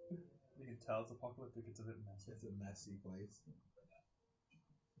can tell it's apocalyptic, it's a bit messy. It's a messy place.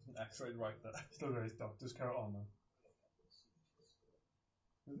 There's an X-ray right there. Still got his doctor's coat on though.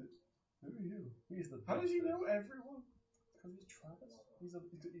 Is it? Who are you? He's the How best does he there. know everyone? Because he's Travis. He's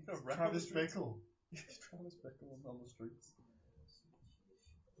got a rep Travis on the streets. Bickle. He's Travis Bickle on the streets.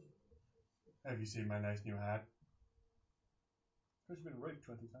 Have you seen my nice new hat? Because you've been raped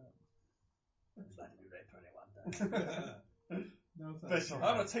 20 times. Would you like to be raped 21 times? No thanks. Special I'm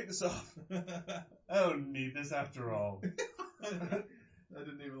hat. gonna take this off. I don't need this after all. I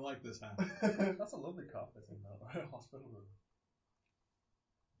didn't even like this hat. That's a lovely carpet in that hospital room.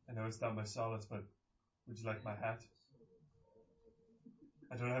 I know it's down by solids, but would you like my hat?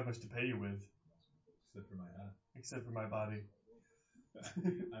 I don't have much to pay you with, Except for my hat. except for my body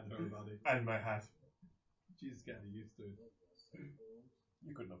And her body. and my hat. She's getting used to it.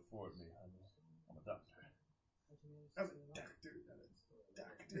 You couldn't afford me, honey. I'm a doctor. I'm a doctor.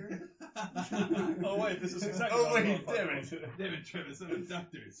 Oh wait, this is exactly Oh what I wait, thought. damn it! David Travis, I'm a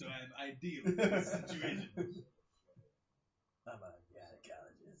doctor, so I'm ideal for this situation. I'm a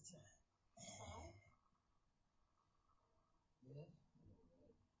gynecologist.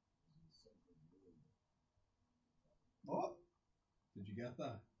 get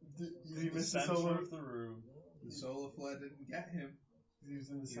that? Did He's he in the miss the centre solar? of the room. The solar flare didn't get him. He was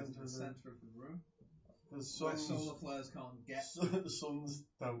in the He was in centre the of the room. centre of the room. The Where suns, solar flares can't get. the suns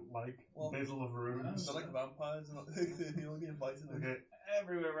don't like Well, middle of rooms. They're like vampires, and they only invited They him. get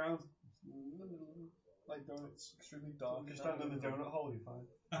everywhere around. Like donuts. It's extremely dark. You stand in the donut hole, you're fine.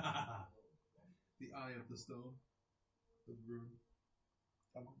 The eye of the storm. The room.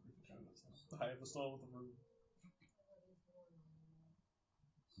 I'm hungry for donuts now. The height of the storm of the room.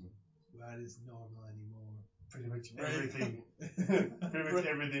 That is normal anymore. Pretty much Right. everything. Pretty much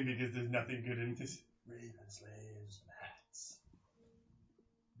everything because there's nothing good in this. Raven slaves and hats.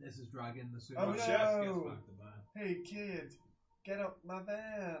 This is dragging the suit. Oh, Chef no. gets back to back. Hey kid, get up my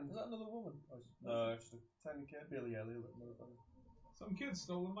van. Is that another woman? No, it's just Tiny kid. Billy Elliot. Motherfucker. Some kid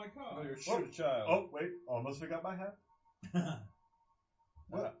stolen my car. No, you're a shoot a child. Oh wait, almost forgot my hat.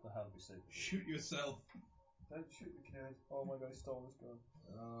 What? The hat will be safe. Shoot yourself. Don't shoot the kid. Oh my god, he stole his gun.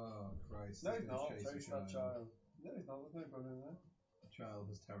 Oh Christ. No, he's he's gonna not. chase Chase a that child. No, he's not. There's no gun in there. The child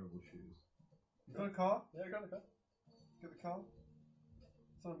has terrible shoes. You got a car? Yeah, I got the gun. Get the car.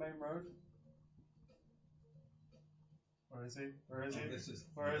 It's on the main road. Where is he? Where is he? Oh, this is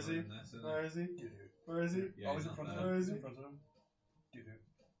Where is he? this, isn't it? Where is he? Where is he? Yeah, Oh, he's in not front of there. him. Where is He's he? in front of him. Do-do.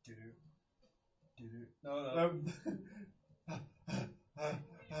 Do-do. Do-do. No, no.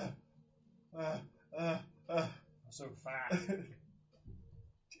 So fast.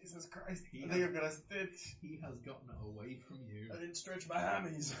 Jesus Christ! He I think has- I'm gonna stitch. He has gotten away from you. I didn't stretch my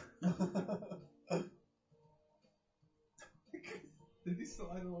hammies. Did he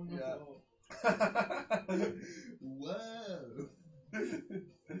slide along the Yeah. floor? Whoa!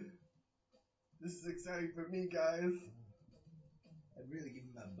 This is exciting for me, guys. I'd really give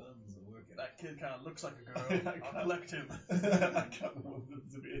him that buns a workout. That kid kind of looks like a girl. I I'll collect him. I can't want them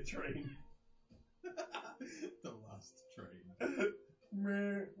to be a train. The last train.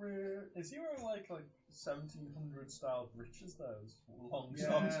 Is he wearing like 1700 style breeches those long Yeah,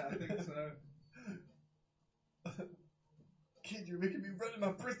 socks? I think so. Kid, you're making me run in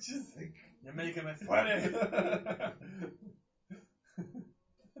my britches. You're making me sweaty.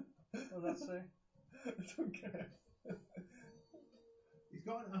 What does that say? I don't care. He's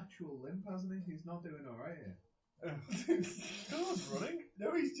got an actual limp, hasn't he? He's not doing alright here. Who's running?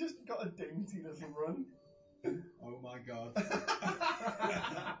 No, he's just got a dainty little run. Oh my god. Fuck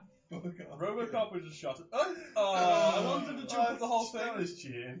off. Robocop was just shot at. Oh, I wanted to jump at the whole That thing. was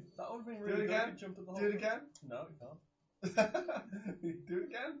cheating. That would have been Do really it good again. if you jumped at the whole Do it thing. again. No, you can't. Do it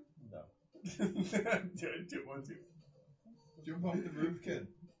again. No. do it one, two. Jump off the roof, kid.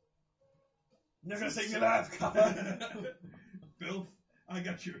 You're gonna take me alive, cop. Filth, I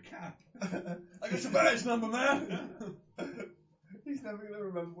got your cap. I got your badge number, man. He's never gonna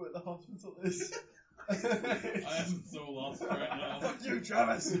remember where the hospital is. I am so lost right now. Fuck you,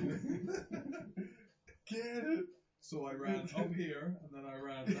 Travis. Get it. So I ran up here, and then I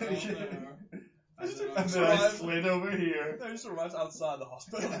ran down there. And then I And then I slid over here. No, he just arrives outside the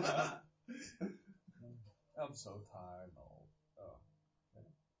hospital. I'm so tired.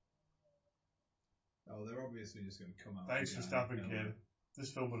 Oh, they're obviously just going to come out. Thanks for behind stopping, the kid. pillar.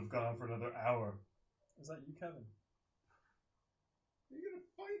 This film would have gone on for another hour. Is that you, Kevin? Are you going to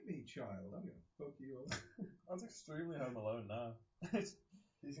fight me, child? I'm going to fuck you up. That's extremely Home Alone now.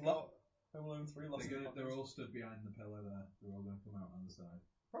 He's Lo- got Home Alone 3 lost They're all stood behind the pillar there. They're all going to come out on the side.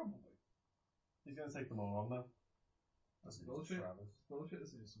 probably. He's gonna take them all on though. That's bullshit. Travis. Bullshit.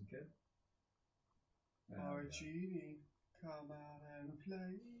 This is some kid. Margini, come out and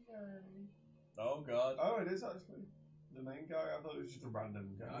play. Oh god. Oh, it is actually the main guy. I thought it was just a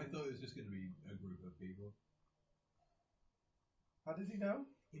random guy. I thought it was just going to be a group of people. How did he know?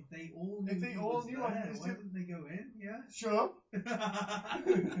 If they all knew, If they he all was knew, there, I just why did- didn't they go in? Yeah. Shut up!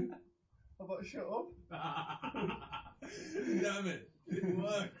 How about shut up? Damn it. It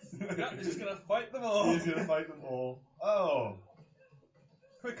works. Yeah, he's just gonna fight them all. He's gonna fight them all. Oh.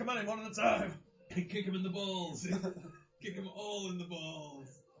 Quick, come on in, one at a time. Kick him in the balls. Kick him all in the balls.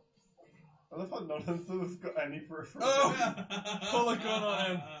 I love how none of them have got any peripheral. Oh! Pull a gun on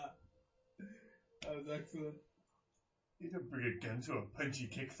him. That was excellent. You don't bring a gun to a punchy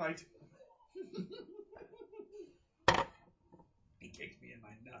kick fight. He kicked me in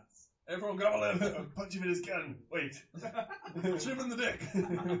my nuts. Everyone gobble him. Punch him in his gun. Wait. Punch him in the dick.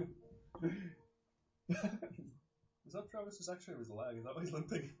 Is that Travis's X-ray of his leg? Is that why he's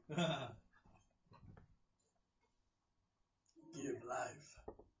limping? Give life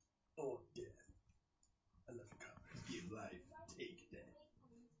or death. I love you, comics. Give life, take death.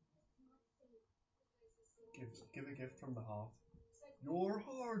 Give a gift from the heart. Your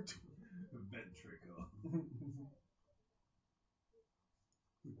heart. Ventricle.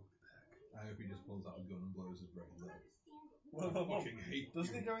 I hope he just pulls out a gun and blows his brains out. Well, I fucking hate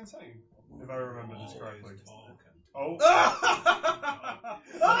doesn't you. he go insane? If I remember this Always correctly. talk and Oh. talk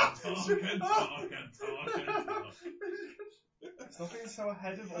and talk and talk and talk. Stop being so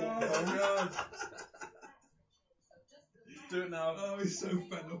ahead of all. Oh god. Do it now. Oh, he's so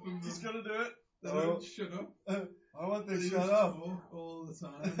fed up of He's them. gonna do it. They Oh. don't shut up. I want They to just shut up. talk all the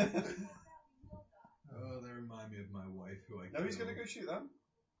time. Oh, they remind me of my wife who I No, he's killed. gonna go shoot them.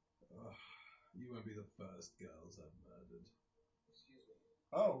 Ugh, you won't be the first girls I've murdered.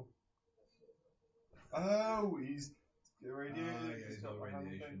 Oh. Oh, he's irradiated. Ah, yeah, he's got the hand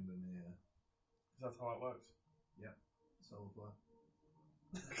radiation thing. in here. That's how it works. Solar flare.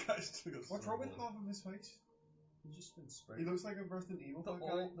 What's wrong with half of his face? He's just been He sprayed. looks like a Resident Evil They're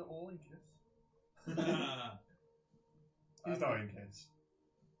guy. all in kiss. He's dying, kids.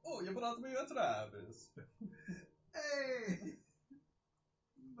 Oh, you put out to me that's rabbits. Hey!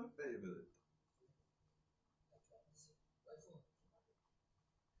 My favourite.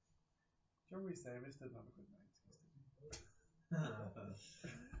 John Rhys Davis didn't have a good night.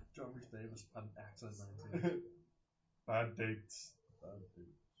 John Rhys Davis had an excellent 19. Bad dates.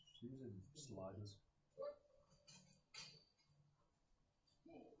 She was in Sliders.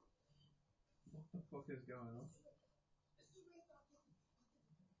 What the fuck is going on?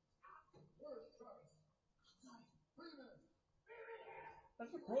 I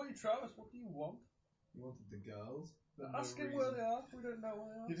just brought you Travis, what do you want? You wanted the girls? For Ask no him where reason. they are, we don't know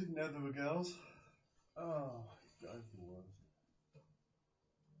where You they didn't know there were girls? are. Oh, guys, the worst.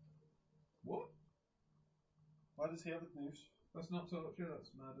 What? Why does he have a noose? That's not torture,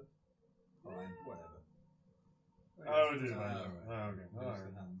 that's murder. Fine, whatever. Oh, it is. Alright. Oh, okay. Noose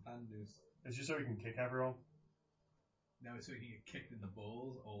Alright. the hand noose. It's just so he can kick everyone. No, so he can get kicked in the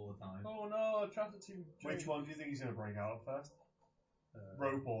balls all the time. Oh no, Travis team. Which one do you think he's going to break out first? Uh,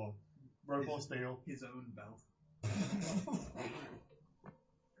 Rope or steel? His own belt.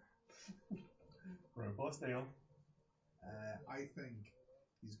 Rope or steel? I think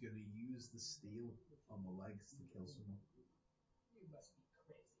he's going to use the steel on the legs to kill someone. You must be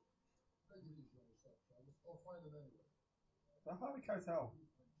crazy. Take it easy on yourself, Travis. I'll find him anyway. The Harvey Keitel.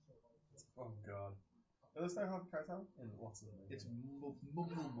 Oh god. Is there Harvey Keitel? In what's his name? It's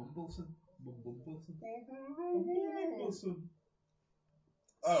Mumbleson.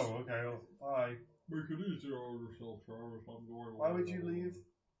 Oh, okay. Well, bye. Make it easier on yourself, Travis. I'm going. Why would you leave?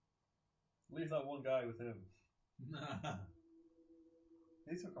 Leave that one guy with him.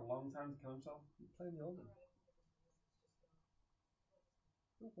 He took a long time to kill himself. Playing the organ.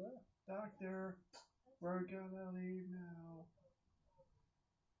 Oh, where? Doctor, we're gonna leave now.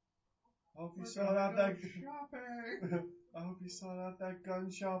 Hope you sorted out that. shopping. I hope you sorted out that gun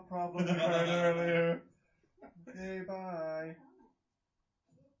shop problem we heard earlier. Okay, bye.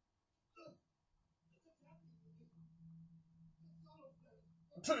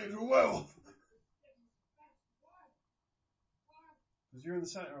 I'm telling you, well. Because you're in the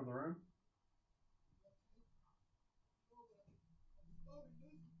center of the room.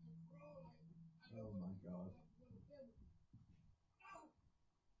 Oh my god.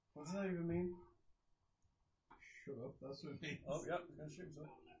 What does that even mean? Shut up, that's what it means. Oh, yeah, he's gonna shoot himself.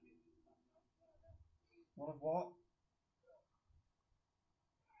 One of what?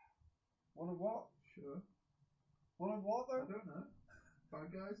 One of what? Sure. One of what I though? don't know.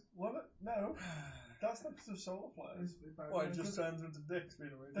 Bad guys? One of, no. That's not of solar flares. Bad Why, it guys? just turns into dicks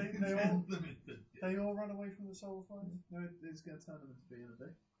being They, around. they all Turn them into dicks. they all run away from the solar flares. No, it's going to turn them into being a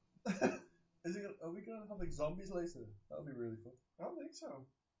dick. Are we gonna have like zombies later? That'll be really fun. I don't think so.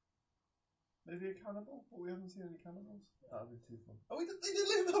 Maybe a cannibal, but we haven't seen any cannibals. That'll be too fun. Oh, they did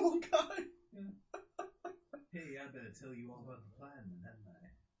leave that one guy! Hey, I better tell you all about the plan then, hadn't I?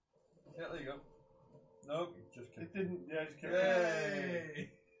 Yeah, there you go. Nope, just It kidding. didn't, yeah, just kidding. Yay!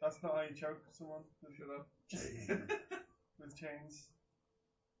 That's not how you choke someone Shut up. with chains.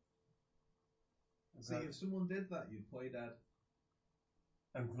 See, if someone did that, you'd play dead.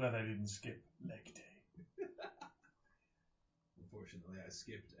 I'm glad I didn't skip leg day. Unfortunately, I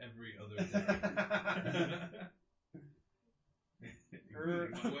skipped every other day.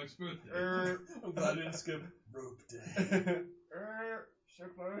 Including my wife's birthday. I'm glad I didn't skip rope day. So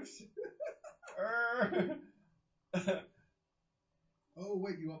close. Oh,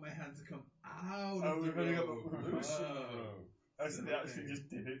 wait, you want my hand to come out Oh, of we've the only got rope. the loose in the Oh. rope. Oh, so they actually just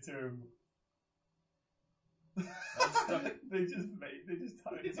did it to him. they just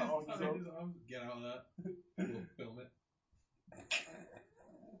tied his arms up. Get out of that. We'll film it.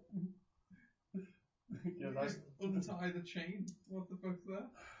 Yeah, Just untie the chain. What the fuck's that?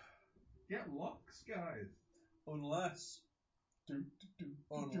 Get locks, guys. Unless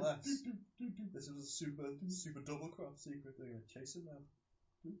Unless this was a super double cross secret thing to chase him now.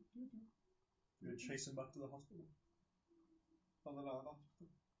 You're gonna chase him back to the hospital. Oh, they're not a hospital.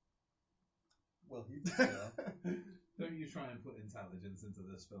 Well, he thinks they are. Don't you try and put intelligence into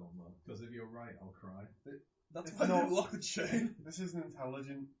this film, though, because if you're right, I'll cry. That's It's why not- they lock the chain. This isn't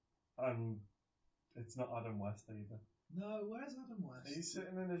intelligent, and it's not Adam West either. No, where's Adam West? He's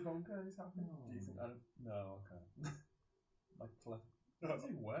sitting in his bunker, he's happy. Oh. Do you think Adam? No, okay. Like clever. What's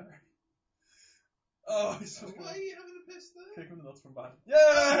he wearing? Oh, he's so Why are you having a piss there? Kick him in the nuts from behind. Yeah!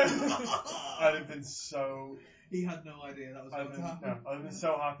 I'd have been so. He had no idea that was going to happen. I'd have been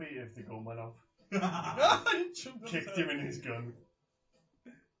so happy if the gun went off. He jumped on Kicked the him in his gun.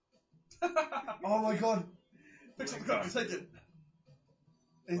 Oh my god! Fix up the gun, take it.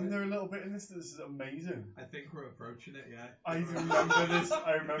 Isn't there a little bit in this that is amazing? I think we're approaching it, yeah. I remember this.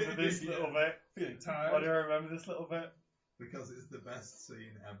 I remember this Yeah. little bit. Feeling Why tired. do I remember this little bit? Because it's the best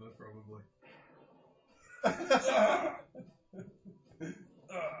scene ever, probably.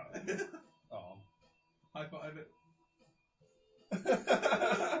 Oh. High five it.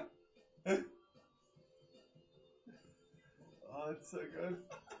 Oh, it's so good.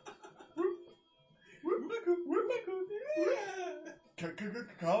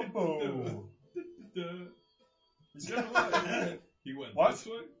 Combo. He's going away. He went What? this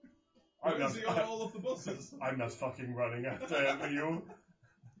way. I'm Why not, is he on all of the buses? I'm not fucking running after you.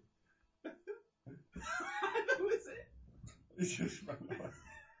 Who is it? He's just run away.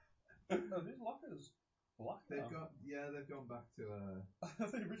 Oh, these lockers. Black They've now. they've gone back to I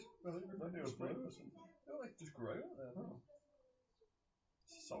think they were grey or something. They're like just grey, aren't they? Oh.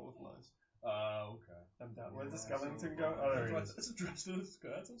 Soul flies. Okay. I'm down. Where Yeah, does Skellington so- go? Oh, there he is. It's dressed in a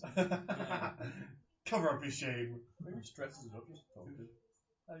skirt or something. Cover up your shame. Maybe he just dresses it up just to talk to.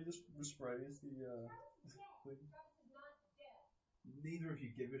 And he just sprays the thing. Neither of you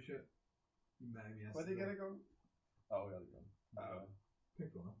give a shit. You met him yesterday. Where'd he get it going? Oh, yeah, they're gone.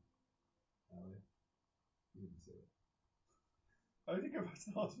 Pick one up. Elliot. You didn't see it. How did he go back to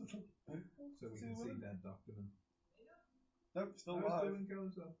the hospital? So we can see dead Doctorman. Nope, still How's alive. Dylan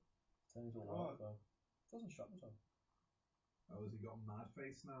going, so? Turns a lot though. Doesn't shot himself. Oh, has he got mad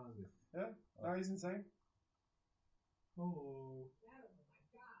face now, has he? Yeah, now he's insane. Oh.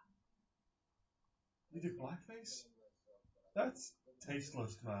 You do blackface? That's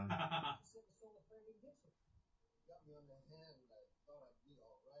tasteless, man.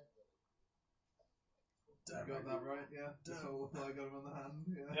 You got that right, yeah? The soul fly got him on the hand,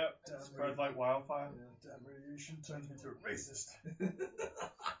 yeah? Yep, spread like wildfire. Damn radiation turns me into a racist.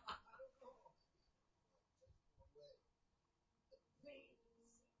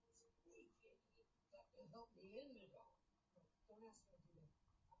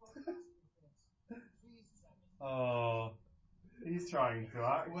 Oh, he's trying to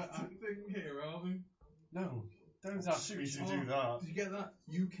act. We're acting here, aren't we? No, don't ask me to do that. Did you get that?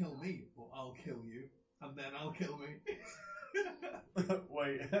 You kill me, or I'll kill you, and then I'll kill me.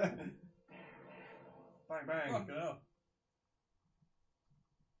 Wait. Bang bang. Fucking hell.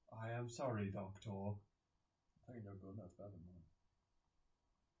 I am sorry, Doctor. I think you're good, that's better than mine.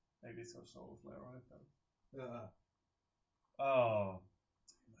 Maybe it's got solar flare on it though. Yeah. Oh,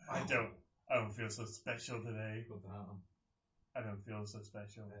 I don't feel so special today. Put that on. I don't feel so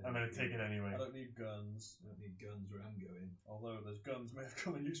special. Yeah. I'm gonna take it anyway. I don't need guns. I don't need guns where I'm going. Although those guns may have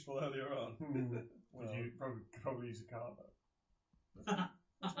come in useful earlier on. Would you probably use a car though?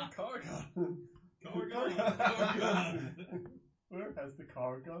 That's my car gun. Car gun! Where has the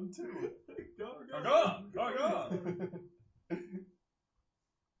car gone to? Car gun!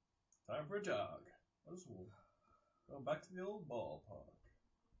 Time for a jog. Let's go back to the old ballpark.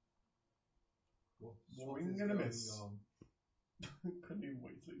 What Swing is and a going miss. on? Couldn't even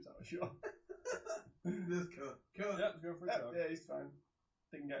wait till he was out of shot. This cut. Cut. Yeah, let's go for a jog. Yeah, he's fine.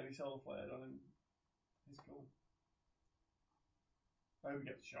 Didn't get any solar flared on him. He's cool. I hope he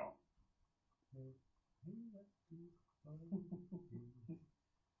gets shot.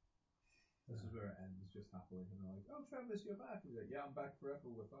 This is where it ends, just happily. And they're like, oh, Travis, you're back. He's like, yeah, I'm back forever.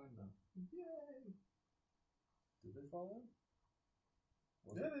 We're fine now. Yay! Did they fall in?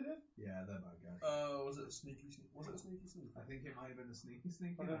 Was Yeah, it? they did. Yeah, they're bad guys. Was it a sneaky sneak? Was it a sneaky sneak? I think it might have been a sneaky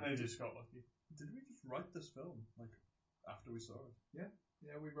sneak. But then they just got lucky. Did we just write this film like after we saw it?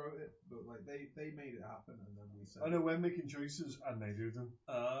 Yeah, we wrote it, but like they made it happen, and then we said. I know we're making choices and they do them.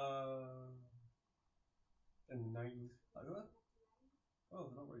 In the 90s. Like that? Oh,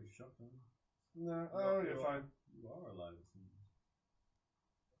 they're not very shocked, are they? No, You oh, are- you're you fine. You are alive, it seems.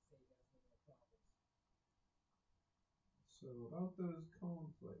 So about those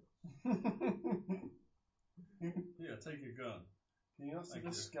cornflakes. Yeah, take your gun. Can you not see Thank the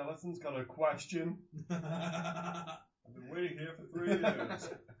you. skeleton's got a question? I've been waiting here for 3 years.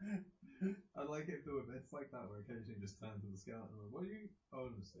 I'd like it if there were bits like that where occasionally you just turn to the skeleton and like, what are you? Oh,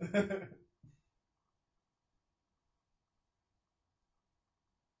 no, it's-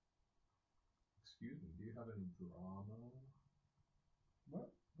 Excuse me, do you have any drama? What?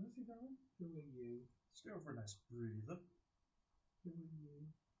 Where's he going? Killing you. Let's go for a nice breather. Killing you.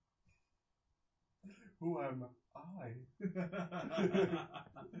 Who am I?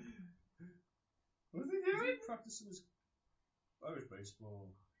 What's he Is doing? he practicing his Irish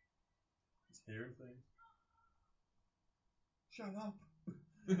baseball? His hearing thing. Shut up!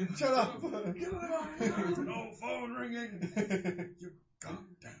 Shut up! No phone ringing! You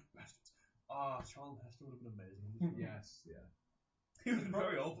goddamn bastards. Ah, Charlton Heston would have been amazing in this film. Yes, yeah. He would have been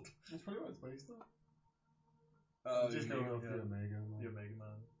very old. That's probably what it's based on. Just going going off the Omega The Man. Omega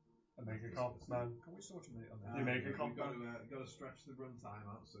Man. Omega Cop Man. Can we still watch Omega You make a We've comp- got to stretch the runtime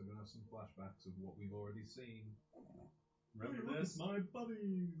out, so we're going to have some flashbacks of what we've already seen. Remember this? My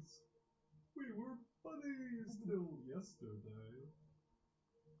buddies. We were buddies till yesterday.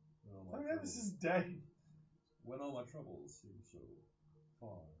 Oh, Oh yeah, this is day. When all my troubles seem so far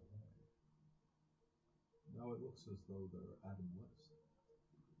away. Now it looks as though they're Adam West.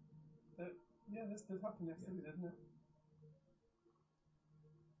 Yeah, this did happen yesterday, didn't it?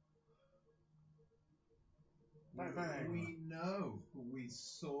 Bang bang. We know. We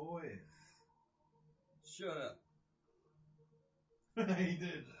saw it. Shut up. He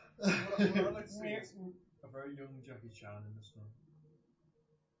did. What I'd like to see is a very young Jackie Chan in this film.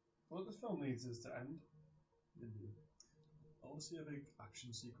 What this film needs is to end. Indeed. I want to see a big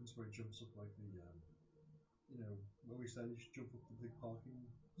action sequence where he jumps up like the, where we said he should jump up the big parking.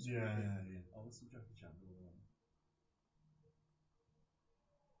 Yeah. I want to see Jackie Chan do that.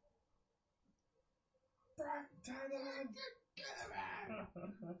 Brack, Thailand!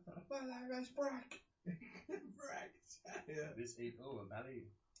 My name is Brack! Brack. Yeah. This ain't over, Belly.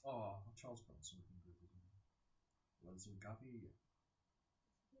 Oh, Charles Bronson looking good, isn't he? Want some coffee?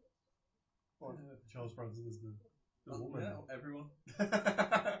 What? Charles Bronson is the woman. Yeah, everyone.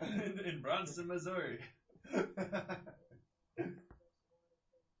 in Branson, Missouri. You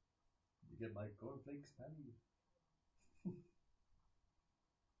get my cornflakes, Patty.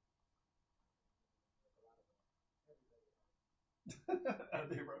 And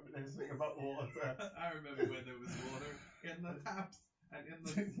they reminiscing about water. I remember when there was water in the taps and in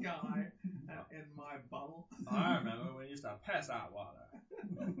the sky and in my bottle. I remember when you used to pass out water.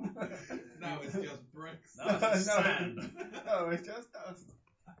 Now it's just bricks. Now it's just sand. No, it's just dust.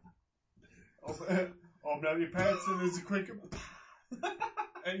 Open up your pants and there's a quick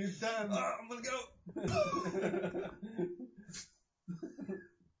and you're done. I'm gonna go.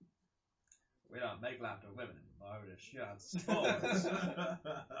 We don't make love to women anymore. We just shot spores out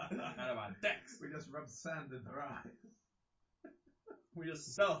of our decks. We just rub sand in their eyes. We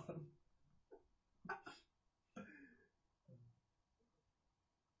just sell them.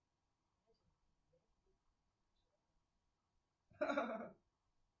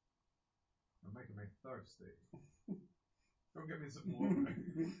 You're making me thirsty. Go get me some water.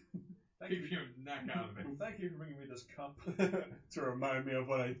 Keep your neck out of it. Thank you for bringing me this cup. To remind me of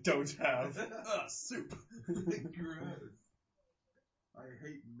what I don't have. Soup. Gross. I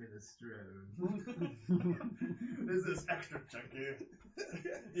hate minestrone. This is extra chunky.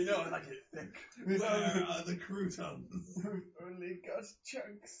 You know I like it thick. Where are the croutons? Only got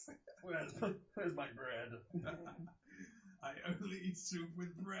chunks. Where's my bread? I only eat soup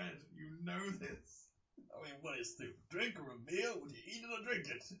with bread. You know this. I mean, what is soup? Drink or a meal? Would you eat it or drink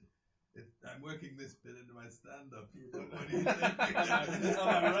it? I'm working this bit into my stand-up. What do you think? Am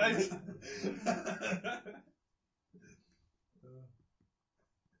I right?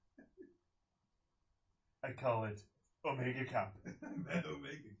 I call it Omega Cap.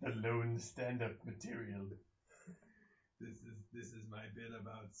 Omega. Alone stand-up material. This is my bit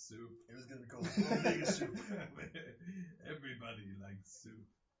about soup. It was gonna be called Omega Soup. Everybody likes soup.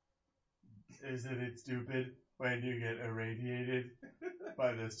 Isn't it stupid when you get irradiated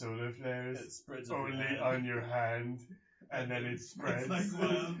by the solar flares? It spreads Only on your hand, and then it spreads. It's like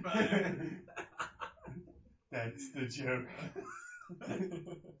wildfire. That's the joke.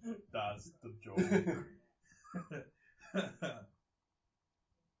 That's the joke.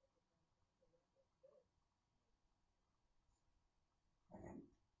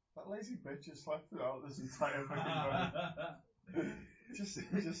 That lazy bitch just slept throughout this entire fucking one. Just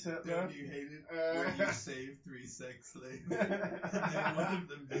sit there. Don't you hate it when you save 3 sex slaves and then one of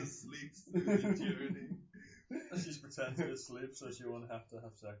them just sleeps through the journey? She's pretending to be asleep so she won't have to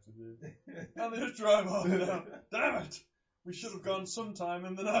have sex with you. And they just drive off now. Damn it! We should have gone sometime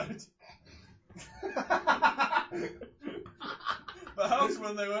in the night. The house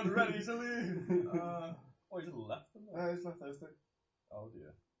when they weren't ready to leave. Oh, you just left them there? I just left those two. Oh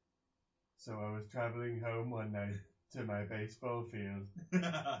dear. So I was traveling home one night to my baseball field.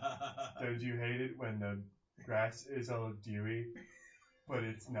 Don't you hate it when the grass is all dewy, but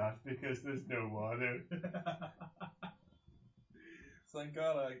it's not because there's no water? Thank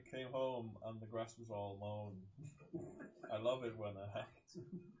God I came home and the grass was all mown. I love it when that happens.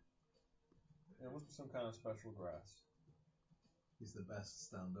 There must be some kind of special grass. He's the best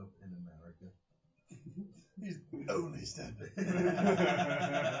stand-up in America. He's the only stand-up.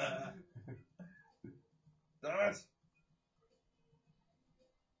 Damn it!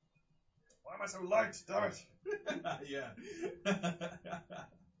 Why am I so light? Damn it! Yeah.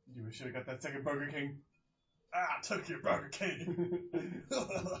 You should have got that second Burger King. Ah, I took your Burger King!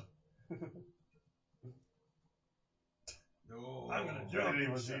 No. I'm gonna Did jump.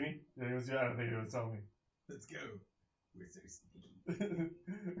 anyone see me? Did anyone see me? I don't think anyone saw me. Let's go. We're so sneaky. I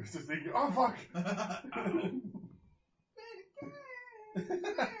was just thinking, oh fuck!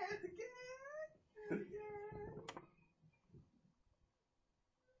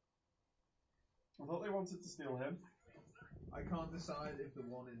 I thought they wanted to steal him. I can't decide if the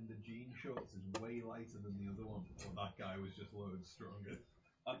one in the jean shorts is way lighter than the other one, or that guy was just loads stronger.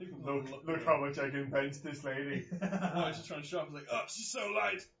 I think Look how much I can bench this lady. I was just trying to show up. I was like, oh, she's so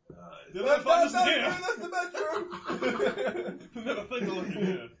light. The That's other one the here. bedroom! Never think of looking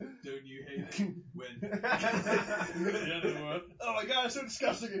here. Don't you hate it when Oh my God, it's so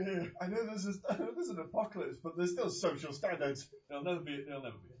disgusting in here. I know there's an apocalypse, but there's still social standards. It'll never be.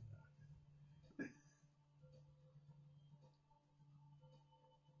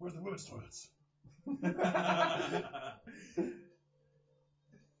 Where's the women's toilets?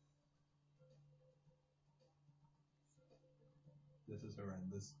 This is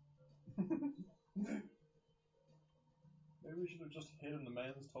horrendous. Maybe we should have just hidden the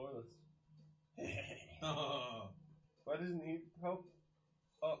men's toilets. Oh, Why doesn't he help?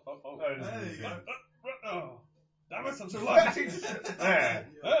 Oh. There you go. Oh. Damn it, I'm so light.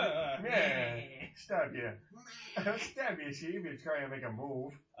 Stab you. Stab you, see, if you try and make a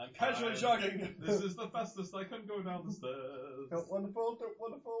move. I'm casually jogging. This is the fastest I can go down the stairs. Don't want to fall, don't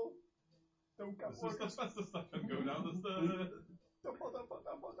want to fall. Don't go This is the fastest I can go down the stairs. Don't fall, don't fall,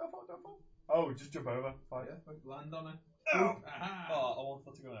 don't fall, don't fall, don't fall. Oh, just jump over. Fine. Yeah, land on it. Oh. Aha. Oh, I want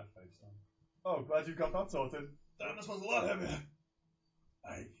that to go in our face then. Oh, glad you got that sorted. Damn, this one's a lot heavier.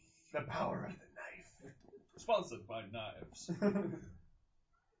 The power of the knife. Sponsored by knives.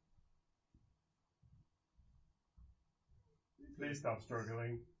 Please stop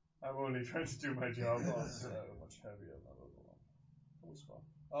struggling. I'm only trying to do my job. Oh, so much heavier than that other one. That was fun.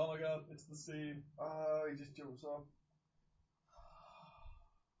 Oh my God, it's the scene. Oh, he just jumps up.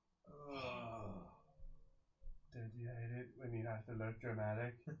 Don't you hate it when you have to look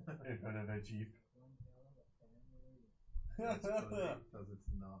dramatic in front of a Jeep? That's funny, because it's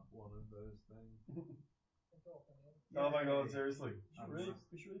not one of those things. Oh my God, seriously. We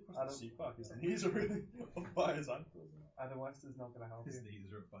should really push Adam- the seat back. His knees are really up by his ankles. Adam West is not going to help His you.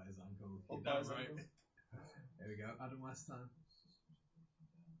 knees are up by his ankles. Up You're by damn his right. ankles. There we go. Adam West time.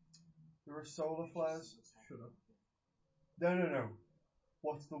 There are solar flares. Shut up. No.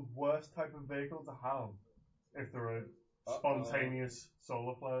 What's the worst type of vehicle to have if there are spontaneous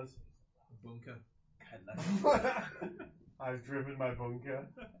solar flares? A bunker. I've driven my bunker.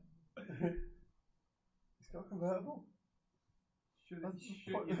 It's got a convertible. That's a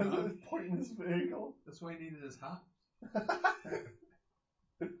pointless vehicle. That's why he needed his hat.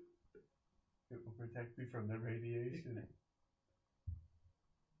 It will protect me from the radiation.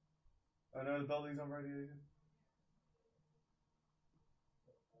 Oh no, the building's on radiation.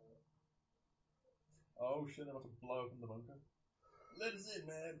 Oh shit, they're about to blow up in the bunker. Let us in,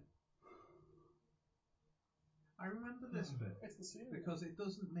 man. I remember this bit It's the scene. because it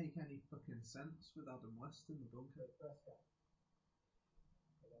doesn't make any fucking sense with Adam West in the bunker. Prescott.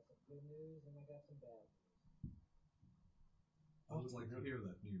 I got some good news and I got some bad news. I would like to hear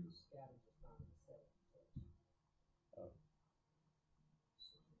that news. Gavin just found the set.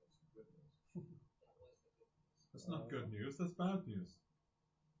 That's not good news, that's bad news.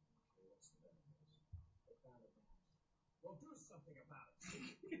 They found it now. Well, do something about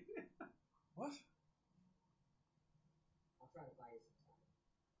it. What? I'll try to buy you some time.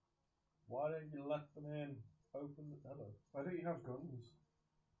 Why don't you let them in? Open the hello. Why don't you have guns?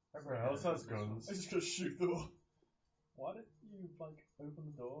 Everyone else has guns. I'm just gonna shoot them all. Why did you open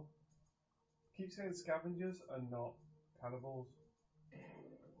the door? Keep saying scavengers and not cannibals.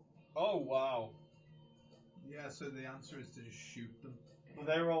 Oh wow. Yeah, so the answer is to just shoot them. But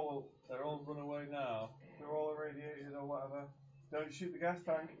they're all run away now. They're all irradiated or whatever. Don't shoot the gas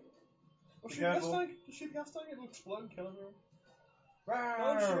tank. Oh, Be shoot the gas careful. tank! Just shoot the gas tank, it'll explode and kill everyone.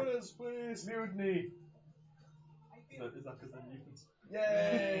 Rawr! Don't shoot us, please! Mutiny! Is that because they're mutants?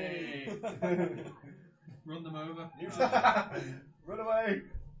 Yay! Run them over. Run away!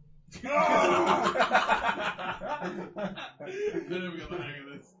 I never got the hang of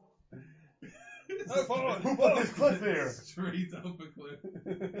this. No, forward! Who put this cliff here? Straight up a cliff.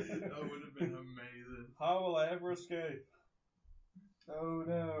 That would have been amazing. How will I ever escape? Oh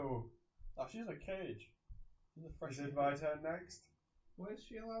no. Oh, she's in a cage. She's in a fresh Is it my turn next? Why is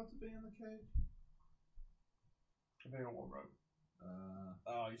she allowed to be in the cage? I think I want rope.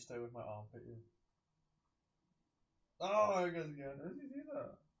 Oh, you stay with my armpit, you. Oh, there it goes again. How did you do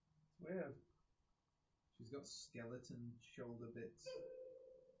that? It's weird. She's got skeleton shoulder bits.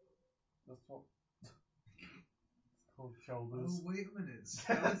 That's what. It's called shoulders. Oh, wait a minute.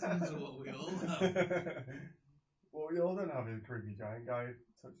 Skeletons are what we all have. Well, we all don't have a creepy giant guy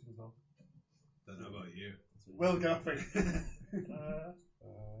touching us off. Don't know about you. Will Gaffing.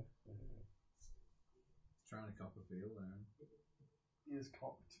 Trying to Copperfield there. He is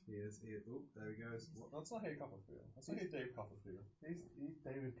cocked. He is. Oh, there he goes. What? That's not Hay Copperfield. That's not Hay Dave Copperfield. He's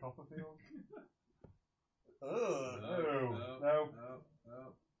David Copperfield. Ugh. No.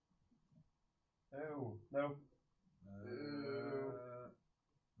 No. Oh, no.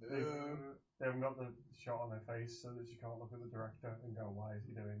 They haven't got the shot on their face so that you can't look at the director and go, why is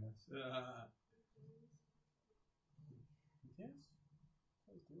he doing this? Yes.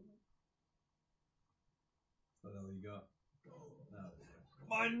 Let's do it. What the hell you got? No.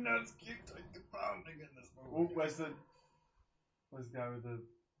 My nuts keep taking pounding in this Oh, movie. where's the guy with the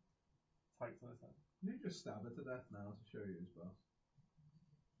tights on his head? You just stab her to death now to show you his boss.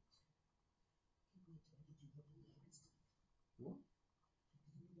 What?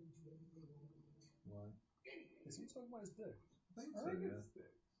 Why? Is he talking about his dick? I think I so, think yeah. it's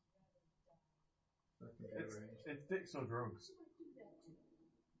dicks. That can be arranged. It's dicks or drugs.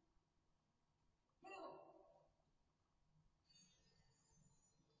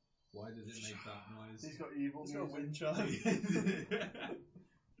 Why does it make that noise? He's got evil He's got a music. wind chime.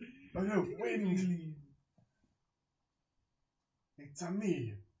 Oh no, wind! It's a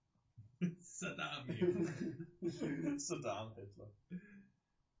me! Saddam. Saddam Hitler.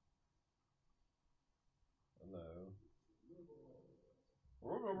 Hello.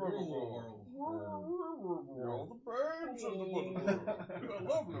 You're all the birds of the wood. A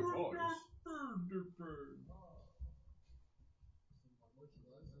lovely voice.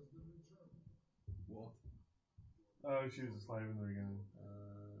 What? Oh, she was a slave in the beginning.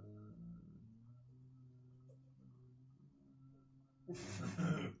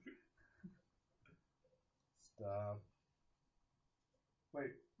 Stab.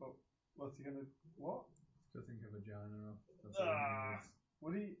 Wait, what's he gonna... What? Cutting her vagina off. That's all he needs.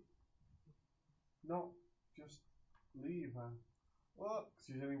 Would he not just leave her? What? Because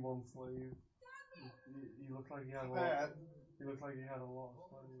he's only one slave. He looked like he had a lot. He looked like he had a lot of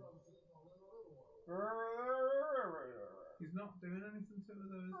slaves. He's not doing anything to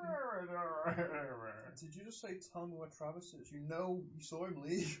her though, is he? Did you just say tell me where Travis is? You know, you saw him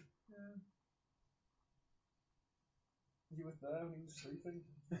leave. Yeah. You were there when he was sleeping.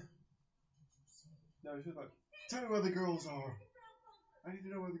 No, she's like, tell me where the girls are. I need to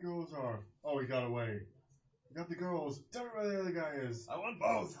know where the girls are. Oh, he got away. He got the girls. Tell me where the other guy is. I want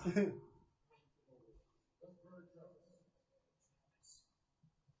both.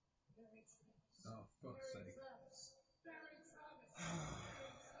 Oh, fuck's sake.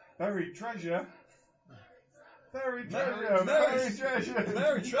 Buried treasure. Buried Mary- treasure. Mary- Buried treasure.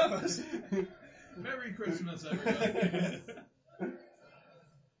 Mary Travis. Merry Christmas, everybody.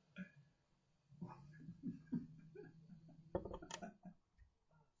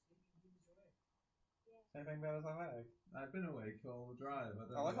 Anything better than that? I've been awake all the drive. I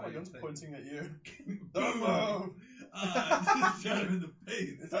don't I like know how why my gun's you're pointing at you. Don't move! Just shot him in the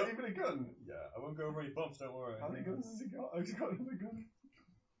face. Is that even a gun? Yeah, I won't go over any bumps, don't worry. How many guns has he got? I've got another gun.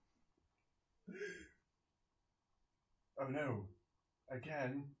 Oh no.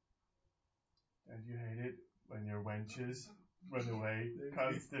 Again. Don't you hate it when your wenches run away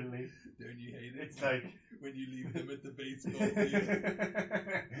constantly? Don't you hate it? It's like when you leave them at the baseball field.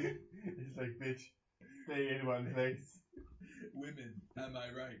 it's like, bitch, stay in one place. Women, am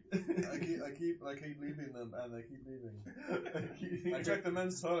I right? I keep leaving them, and they keep leaving. I checked the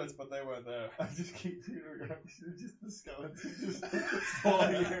men's toilets, but they weren't there. I just keep doing a reaction of just the skeleton just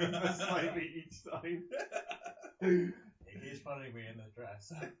falling over slightly each time. He He's funny me in the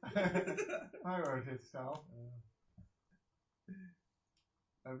dress. I wrote it, Sal.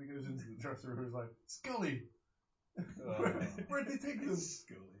 And he goes into the dressing room and is like, Scully! Where'd they take them?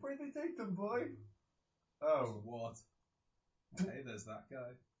 Scully. Where'd they take them, boy? Oh. What? Hey, there's that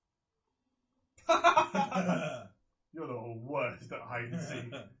guy. You're the worst at hide and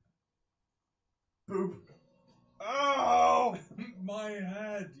seek. Boop. Oh! My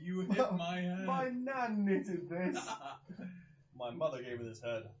head! You hit my head! My nan knitted this. My mother gave me this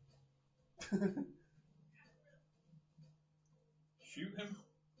head. Shoot him!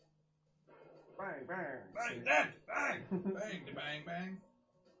 Bang, bang. Bang, Dad! Bang! Bang, bang, bang!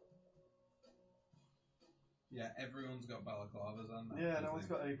 Yeah, everyone's got balaclavas on now. Yeah, no one's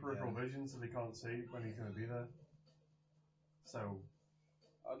got any peripheral vision, so they can't see when he's going to be there. So,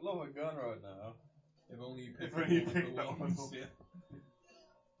 I'd love a gun right now. If only you picked If only you one of picked the that ones, one up. yeah.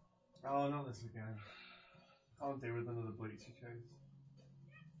 oh, not this again. Can't deal with another bleachy chase.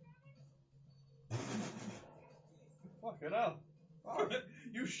 Fucking hell.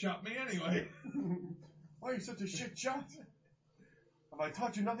 You shot me anyway! Why are you such a shit shot? Have I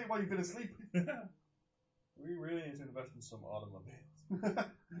taught you nothing while you've been asleep? We really need to invest in some automobiles.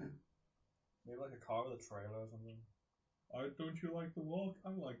 Maybe like a car with a trailer or something. Don't you like the walk? I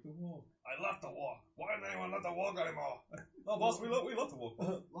like the walk. I love to walk. Why doesn't anyone love to walk anymore? No, boss, we love to walk.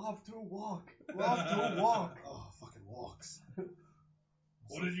 Love to walk. Love to walk. Oh, fucking walks.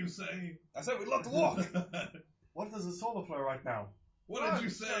 What did you say? I said we love to walk. What does a solar flare right now? What Ah, did you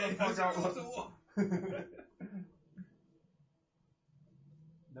shut say? the fuck I said up. I love to walk.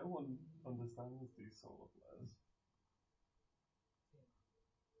 No one understands these solar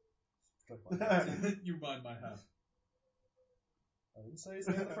flares. You mind my hat. I didn't say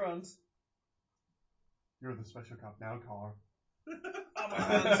stay in the front. You're the special cop now, car. Oh, my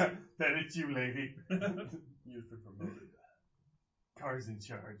hands. Then it's you, lady. You've been promoted. Car's in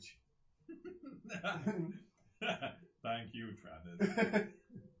charge. Thank you, Travis.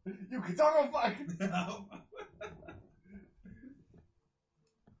 You can talk on back.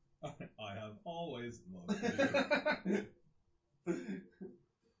 I have always loved you.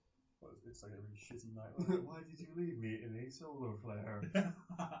 It's like a really shitty night. Why did you leave me in a solar flare? Don't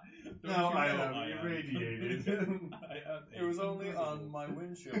Now you I know am I am? irradiated. I am It was only on my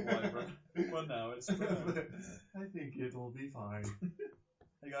windshield wiper, but now it's fine. I think it'll be fine.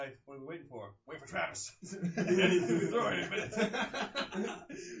 Hey guys, what are we waiting for? Wait for Travis. Throw it in a minute.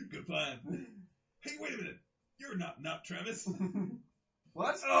 Good plan. Hey, wait a minute. You're not Travis.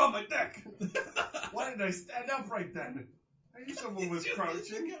 What? Oh, my neck! Why did I stand up right then? I knew someone was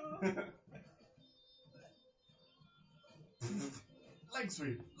crouching. Leg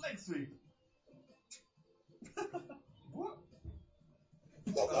sweep. Leg sweep. What?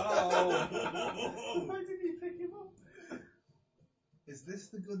 Oh. Why did he pick him up? Is this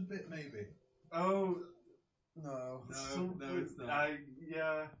the good bit, maybe? Oh. No. No, it's not.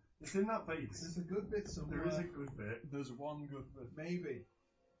 Yeah. It's in that base. There's a good bit somewhere. There is a good bit. There's one good bit. Maybe.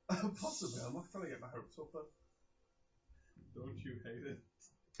 Possibly. I'm not trying to get my hopes up though. Don't you hate it?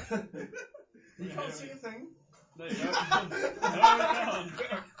 You can't see a thing. There you go. No, I can't.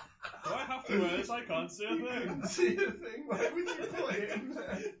 Do I have to wear this? I can't see a You thing. couldn't see a thing. Why would you put it in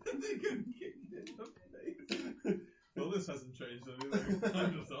there? They couldn't kick it in the face. Well, this hasn't changed anything.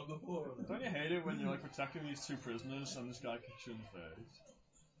 I'm just on the floor now. Don't you hate it when you're like protecting these two prisoners and this guy kicks you in the face?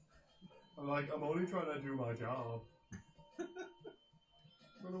 I'm only trying to do my job.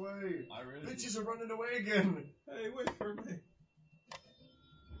 Run away. I really. Bitches are running away again. Hey, wait for me.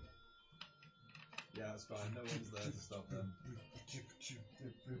 Yeah, it's fine. No one's there to stop them.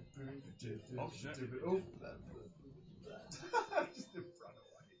 Oh shit. Oh. Just run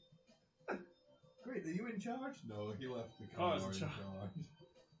away. Great, are you in charge? No, he left the Oh, I car was in in charge. charge.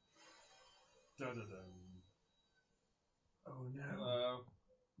 Da-da-dum. Oh no. Hello.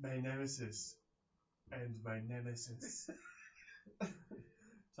 My nemesis. And my nemesis.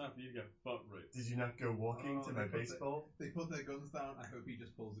 Time for you to get butt raped. Did you not go walking Oh, to my they put baseball? They put their guns down. I hope he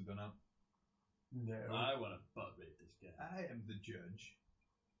just pulls the gun out. No. I want to butt rape this guy. I am the judge.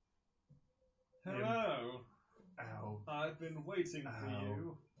 Hello. Ow. I've been waiting for Ow.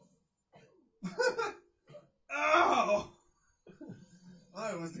 you. Ow!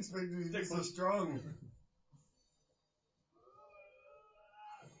 I wasn't expecting you to be so strong.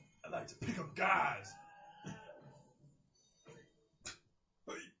 I like to pick up guys.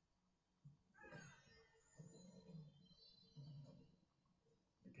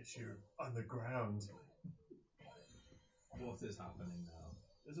 I guess you're on the ground. What is happening now?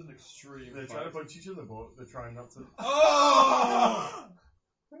 This is an extreme They're fight. trying to punch each other, but they're trying not to. Oh!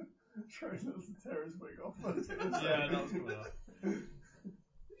 trying not to tear his wig off. Yeah, that was coming up.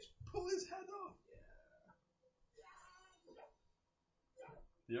 Pull his head off.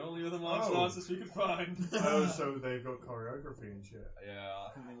 The only other martial Oh. artists we could find. Oh, so they've got choreography and shit. Yeah, I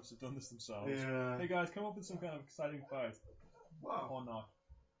think they must have done this themselves. Yeah. Hey guys, come up with some kind of exciting fight. Wow. Or not.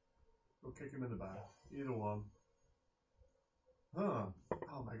 We'll kick him in the back. Either one. Huh.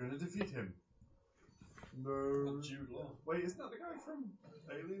 How am I going to defeat him? No. Jude Law. Wait, isn't that the guy from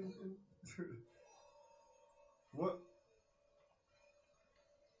Alien? What?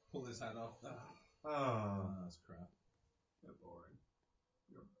 Pull his head off. Ah. That's crap. You're boring.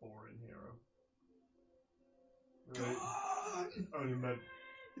 You're a boring hero. Right. Only meant.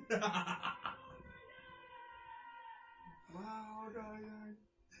 Wow, guy.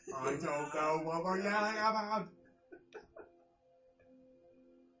 I don't know what we're yelling about.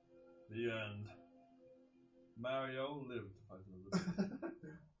 The end. Mario lived to fight another day.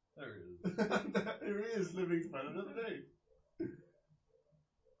 There he is. Here he is, living to fight another day.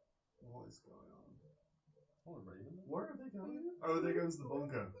 What is going on? Oh, a raven. Where are they going? Oh, they're going to the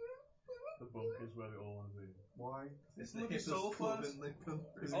bunker. The bunker's where they all want to be. Why? It's Look the at hippest Soul club Class. in the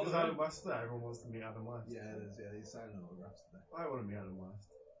country. Is it Oh, because they're Adam West there? Everyone wants to meet Adam West. Yeah, it is. Yeah, he's signing autographs today. I want to meet Adam West.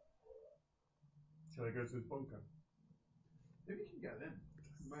 Shall I go to his bunker? If you can get in,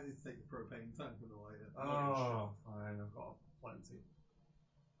 you might need to take the propane tank and the lighter. Oh, fine. I've got plenty.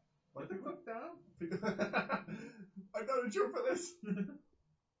 Let the cook down. I've got a joke for this.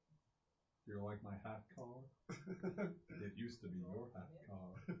 You're like my hat car. It used to be your hat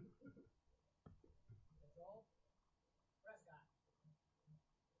car. Control. Prescott.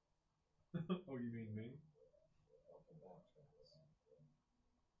 Oh, you mean me?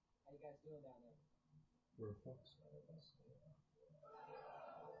 How you guys doing down there? We're a fox.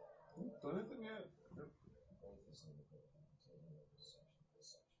 Done anything yet? Nope.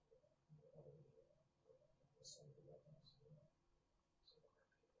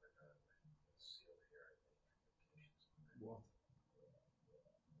 What?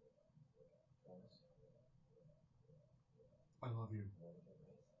 I love you. What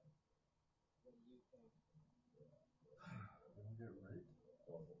do you think? Don't get raped.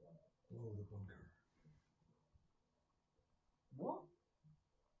 Blow the bunker. What?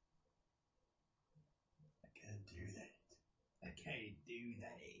 I can't do that. I can't do You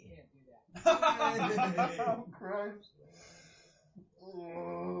that. can't do that. Oh, Christ.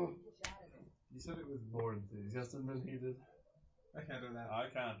 Oh. Get shot at him. You said it with more enthusiasm than he did. I can't do that. I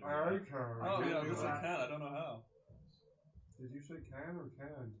can't do I that. can. Oh, yeah, do because I that. can. I don't know how. Did you say can or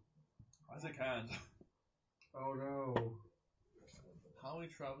can't? I say can't. Oh no. How many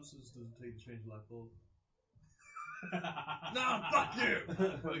Travises does it take to change a light bulb? No, fuck you!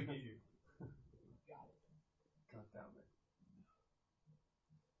 Fuck you. Got it. God damn it.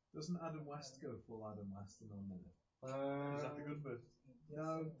 Doesn't Adam West go full Adam West in a minute? Is that the good bit?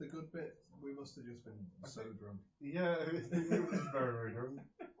 No, the good bit, we must have just been so drunk. Yeah, it was very, very drunk.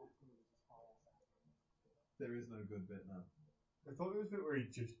 There is no good bit now. I thought it was a bit where he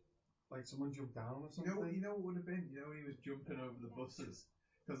just, like, someone jumped down or something. You know what would have been? You know when he was jumping over the buses?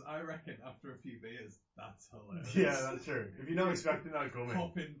 Because I reckon after a few beers, that's hilarious. Yeah, that's true. If you're not expecting that coming.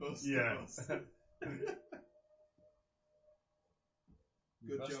 Hopping bus Yeah. to bus.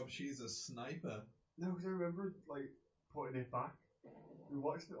 Good job, she's a sniper. No, because I remember, like, putting it back. We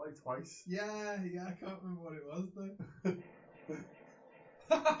watched it, like, twice. Yeah, I can't remember what it was though.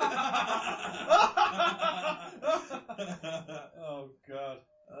 Oh god.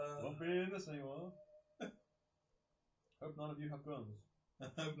 Won't be in this anymore. Hope none of you have guns. I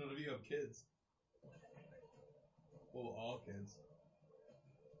hope none of you have kids. Or are kids.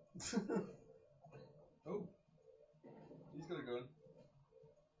 Oh, He's got a gun.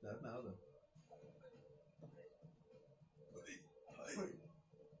 dead now then. Wait.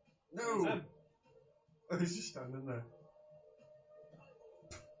 It's No! him. Oh, he's just standing there.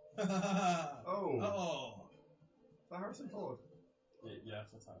 Oh. Oh. Is that Harrison Ford? Yes,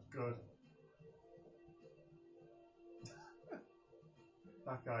 that's him. Good.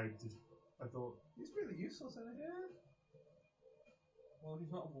 That guy did. I thought. He's really useless in it. Well,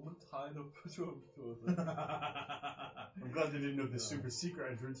 he's not a woman tied up to a thing. I'm glad they didn't know the super secret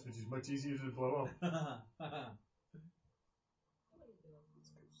entrance, which is much easier to blow up. What are you doing?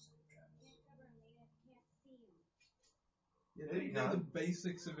 Yeah, Yeah, do you you know can. the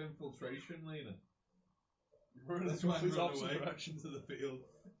basics of infiltration, Lena? We're in That's the why I complete run opposite away direction. to the field.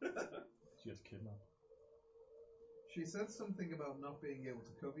 She gets kidnapped. She said something about not being able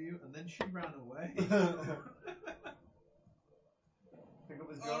to cover you, and then she ran away. Pick up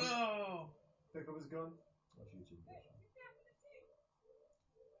his Oh gun. no! Pick up his gun. That's YouTube.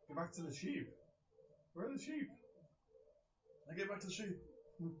 Get back to the sheep. Where are the sheep? I get back to the sheep.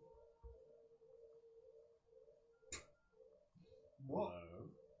 What?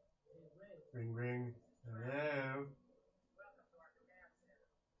 No. Ring ring. Hello.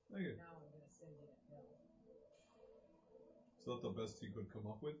 Thank you. Now I'm gonna send you to hell. Is that the best he could come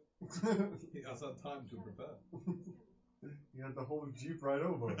up with? He has had time to prepare. You had the whole jeep right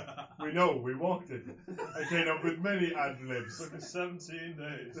over. We know, we walked it. I came up with many ad libs. Took us 17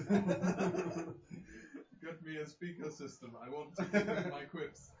 days. Get me a speaker system. I want to use my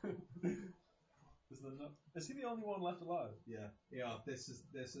quips. Is he the only one left alive? Yeah. Yeah, this is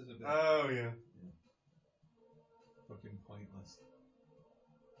a bit Oh, yeah. fucking pointless.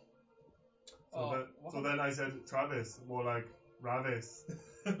 So then I said, Travis, more like Ravis.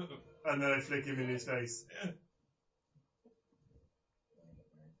 And then I flick him in his face.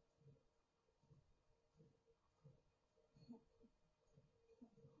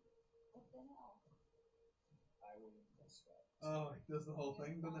 Oh, he does the whole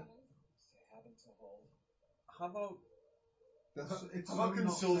thing, doesn't it? How about It's How about so not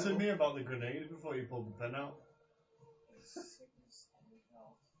consulting settled. me about the grenade before you pulled the pen out?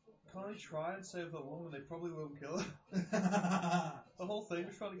 can I try and save that woman? They probably won't kill her. The whole thing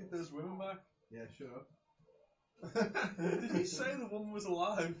was trying to get those women back. Yeah, shut up. Did he say the woman was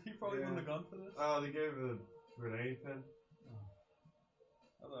alive? He probably Yeah. wouldn't have gone for this. Oh, they gave her the grenade pen.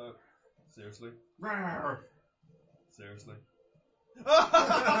 Hello. Seriously? Rawr! Seriously?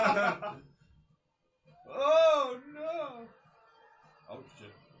 Oh no! Oh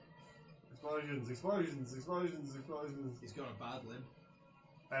shit. Explosions, explosions, explosions, explosions. He's got a bad limb.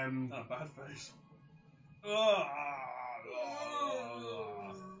 Not a bad face.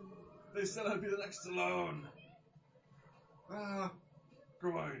 They said I'd be the next Stallone.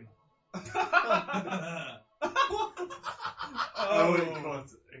 Groin. Oh,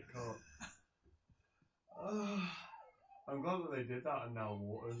 it caught. I'm glad that they did that and now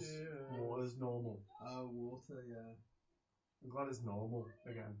water's normal. Oh, water, yeah. I'm glad it's normal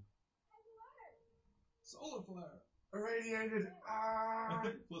again. Solar flare. Irradiated!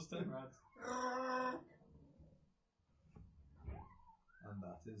 Plus 10 rads. And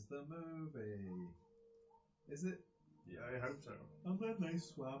that is the movie. Is it? Yeah, I hope so. And then they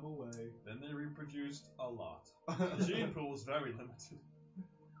swam away. Then they reproduced a lot. The gene pool was very limited.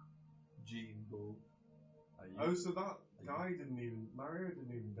 Gene pool. Oh, so that guy Mario didn't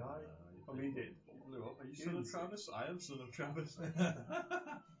even die. I mean, he did. He blew up. Are you He son of didn't. Travis? I am son of Travis.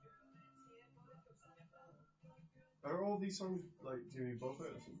 Are all these songs like Jimmy Buffett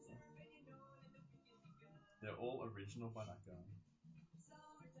or something? They're all original by that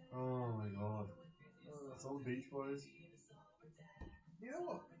guy. Oh my god. That's all the Beach Boys. You know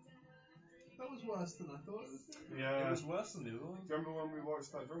what? That was worse than I thought it was going to be. Yeah. It was worse than the other one. Do you remember when we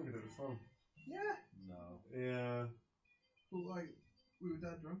watched that drunk and it was fun? Yeah. No. Yeah. But like, we were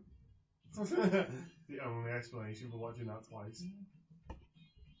dead drunk. The only explanation for watching that twice.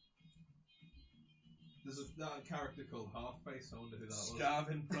 There's that character called Half-Face. I wonder who that was.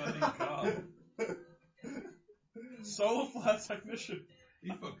 Scavin bloody car. Solar flare technician. He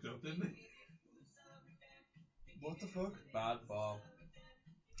fucked up, didn't he? What the fuck? Bad Bob.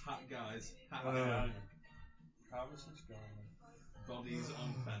 Hat guys. Hat Uh. guys. Travis and Scarlett. Bodies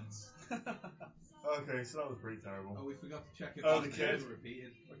on fence. Okay, so that was pretty terrible. Oh, we forgot to check if Oh, that the kid. was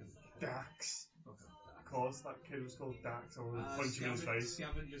repeated. Dax. Okay. Of course, that kid was called Dax. I wanted to punch him in his face.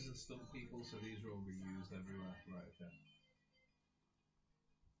 Scavengers and stunt people, so these are all reused everywhere. Right, okay.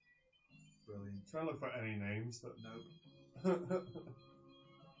 Brilliant. Trying to look for any names that. Nope.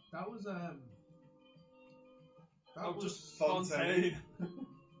 That was That Oh, was just Fontaine. Fontaine.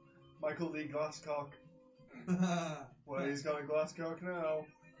 Michael Lee Glasscock. Well, he's got a Glasscock now.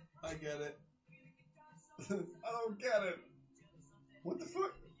 I get it. I don't get it. What the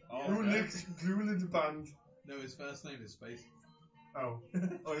fuck? Oh, Who okay. lives Gluland Band? No, his first name is Space. Oh.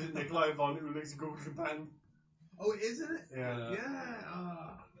 Oh, is it Nikolai von Ulick's Gluland Band? Oh, isn't it? Yeah.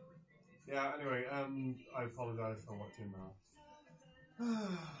 Yeah. Yeah, anyway, I apologise for watching that.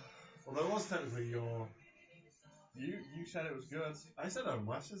 Well, that was technically your... You said it was good. I said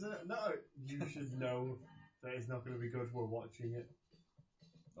unwatched, isn't it? No, you should know that it's not going to be good. We're watching it.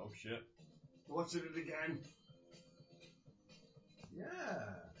 Oh shit. Watching it again. Yeah.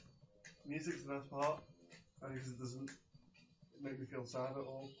 Music's the best part. Because it doesn't make me feel sad at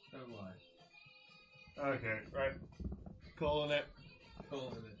all. Don't lie. Okay, right. Calling it.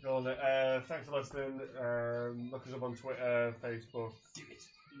 Calling it. Calling it. Thanks for listening. Look us up on Twitter, Facebook,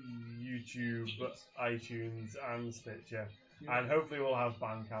 YouTube, iTunes, and Stitcher. And hopefully we'll have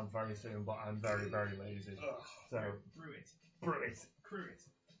Bandcamp very soon, but I'm very, very lazy. So, Brew it. brew it. Crew it.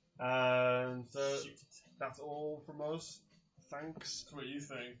 And that's all from us. Thanks. That's what you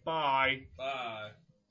think. Bye. Bye.